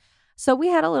coming. So we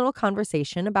had a little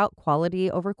conversation about quality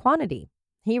over quantity.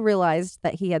 He realized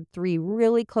that he had 3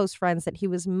 really close friends that he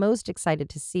was most excited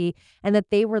to see and that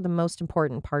they were the most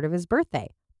important part of his birthday.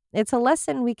 It's a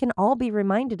lesson we can all be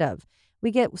reminded of.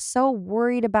 We get so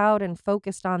worried about and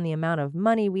focused on the amount of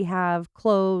money we have,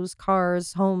 clothes,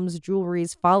 cars, homes,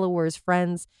 jewelries, followers,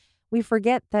 friends. We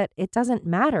forget that it doesn't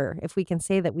matter if we can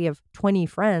say that we have 20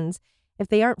 friends. If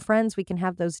they aren't friends, we can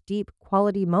have those deep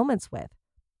quality moments with.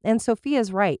 And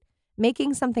Sophia's right.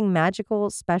 Making something magical,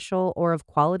 special, or of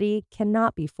quality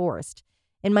cannot be forced.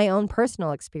 In my own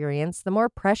personal experience, the more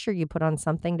pressure you put on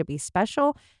something to be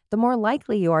special, the more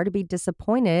likely you are to be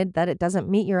disappointed that it doesn't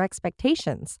meet your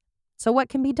expectations. So what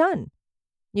can be done?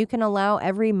 You can allow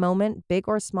every moment, big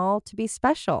or small, to be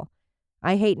special.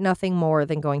 I hate nothing more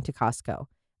than going to Costco,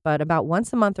 but about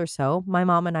once a month or so, my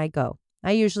mom and I go.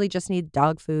 I usually just need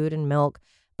dog food and milk,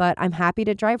 but I'm happy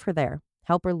to drive her there,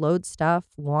 help her load stuff,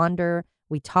 wander.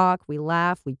 We talk, we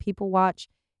laugh, we people watch.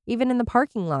 Even in the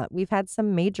parking lot, we've had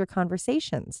some major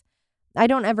conversations. I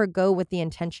don't ever go with the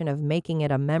intention of making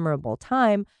it a memorable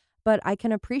time, but I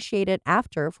can appreciate it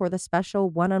after for the special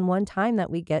one-on-one time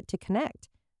that we get to connect.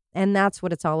 And that's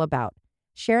what it's all about.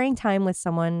 Sharing time with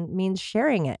someone means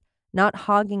sharing it, not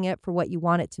hogging it for what you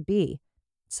want it to be.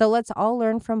 So let's all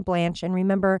learn from Blanche and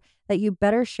remember that you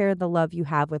better share the love you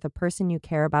have with a person you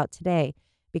care about today,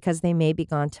 because they may be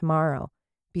gone tomorrow,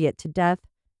 be it to death,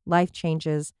 life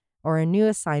changes, or a new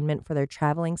assignment for their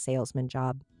traveling salesman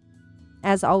job.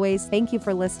 As always, thank you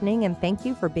for listening and thank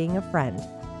you for being a friend.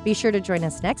 Be sure to join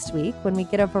us next week when we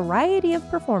get a variety of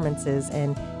performances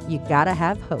and You Gotta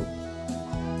Have Hope.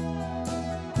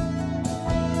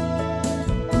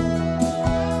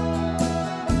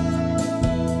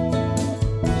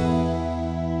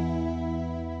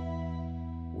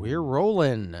 We're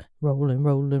rolling.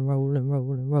 Rolling.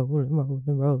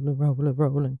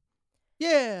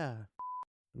 Yeah.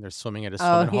 They're swimming at a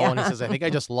swimming hole, and he says, I think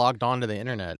I just logged on to the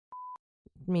internet.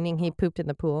 Meaning he pooped in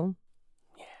the pool?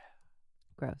 Yeah.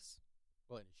 Gross.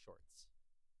 Well, in his shorts.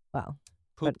 Well.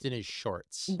 Pooped in his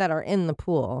shorts. That are in the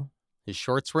pool. His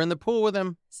shorts were in the pool with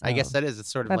him. So, I guess that is.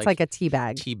 It's sort of that's like a tea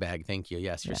bag. Tea bag, thank you.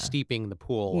 Yes, you're steeping the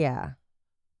pool. Yeah.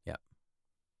 Yep.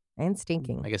 And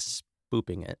stinking. I guess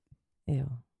spooping it. Ew.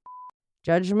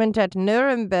 Judgment at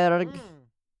Nuremberg.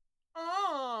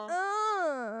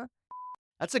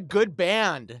 That's a good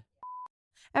band.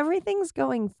 Everything's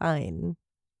going fine.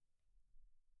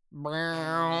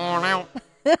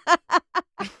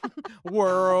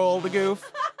 World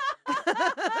goof.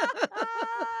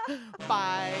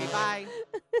 Bye.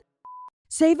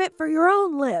 Save it for your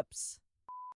own lips.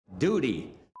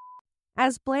 Duty.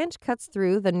 As Blanche cuts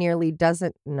through the nearly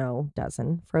dozen,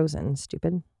 frozen,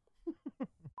 stupid,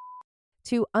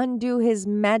 to undo his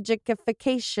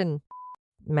magification.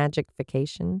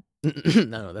 Magification?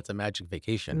 No, that's a magic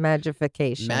vacation.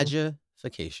 Magification.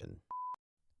 Magification.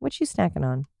 What you snacking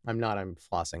on? I'm not. I'm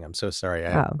flossing. I'm so sorry.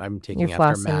 I'm taking you're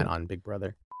after flossing. Matt on Big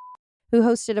Brother. Who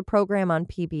hosted a program on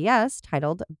PBS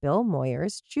titled Bill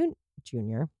Moyers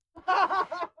Jr.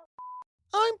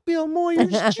 I'm Bill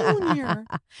Moyers Jr.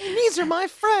 and these are my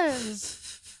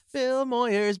friends. Bill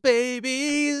Moyers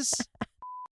babies.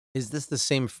 Is this the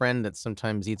same friend that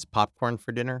sometimes eats popcorn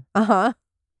for dinner? Uh-huh.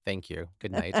 Thank you.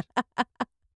 Good night.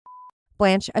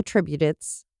 Blanche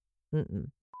attributes.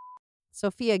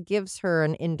 Sophia gives her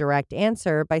an indirect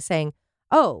answer by saying,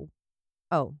 oh.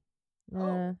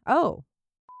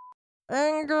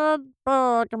 Ingrid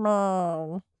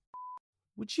Bergman.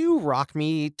 Would you rock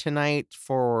me tonight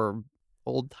for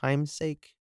old time's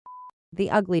sake. The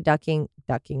ugly ducking.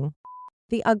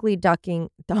 The ugly ducking.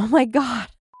 Oh my God.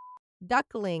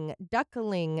 Duckling.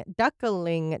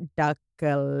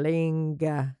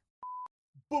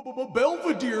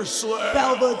 Belvedere Slayer.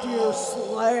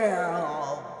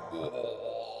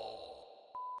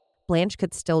 Blanche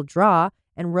could still draw,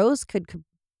 and Rose could.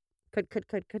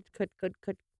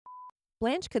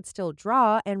 Blanche could still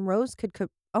draw, and Rose could.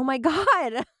 Oh my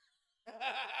God.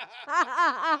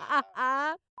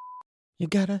 You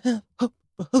gotta.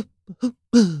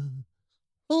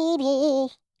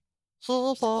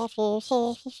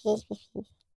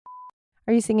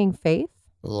 Are you singing Faith?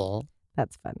 Yeah.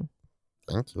 That's fun.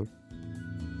 Thank you.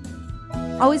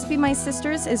 Always Be My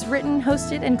Sisters is written,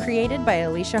 hosted, and created by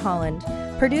Alicia Holland.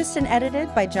 Produced and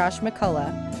edited by Josh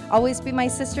McCullough. Always Be My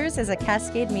Sisters is a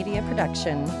Cascade Media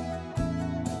production.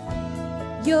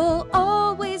 You'll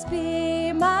always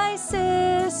be my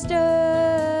sister.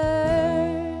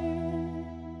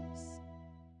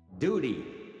 Duty.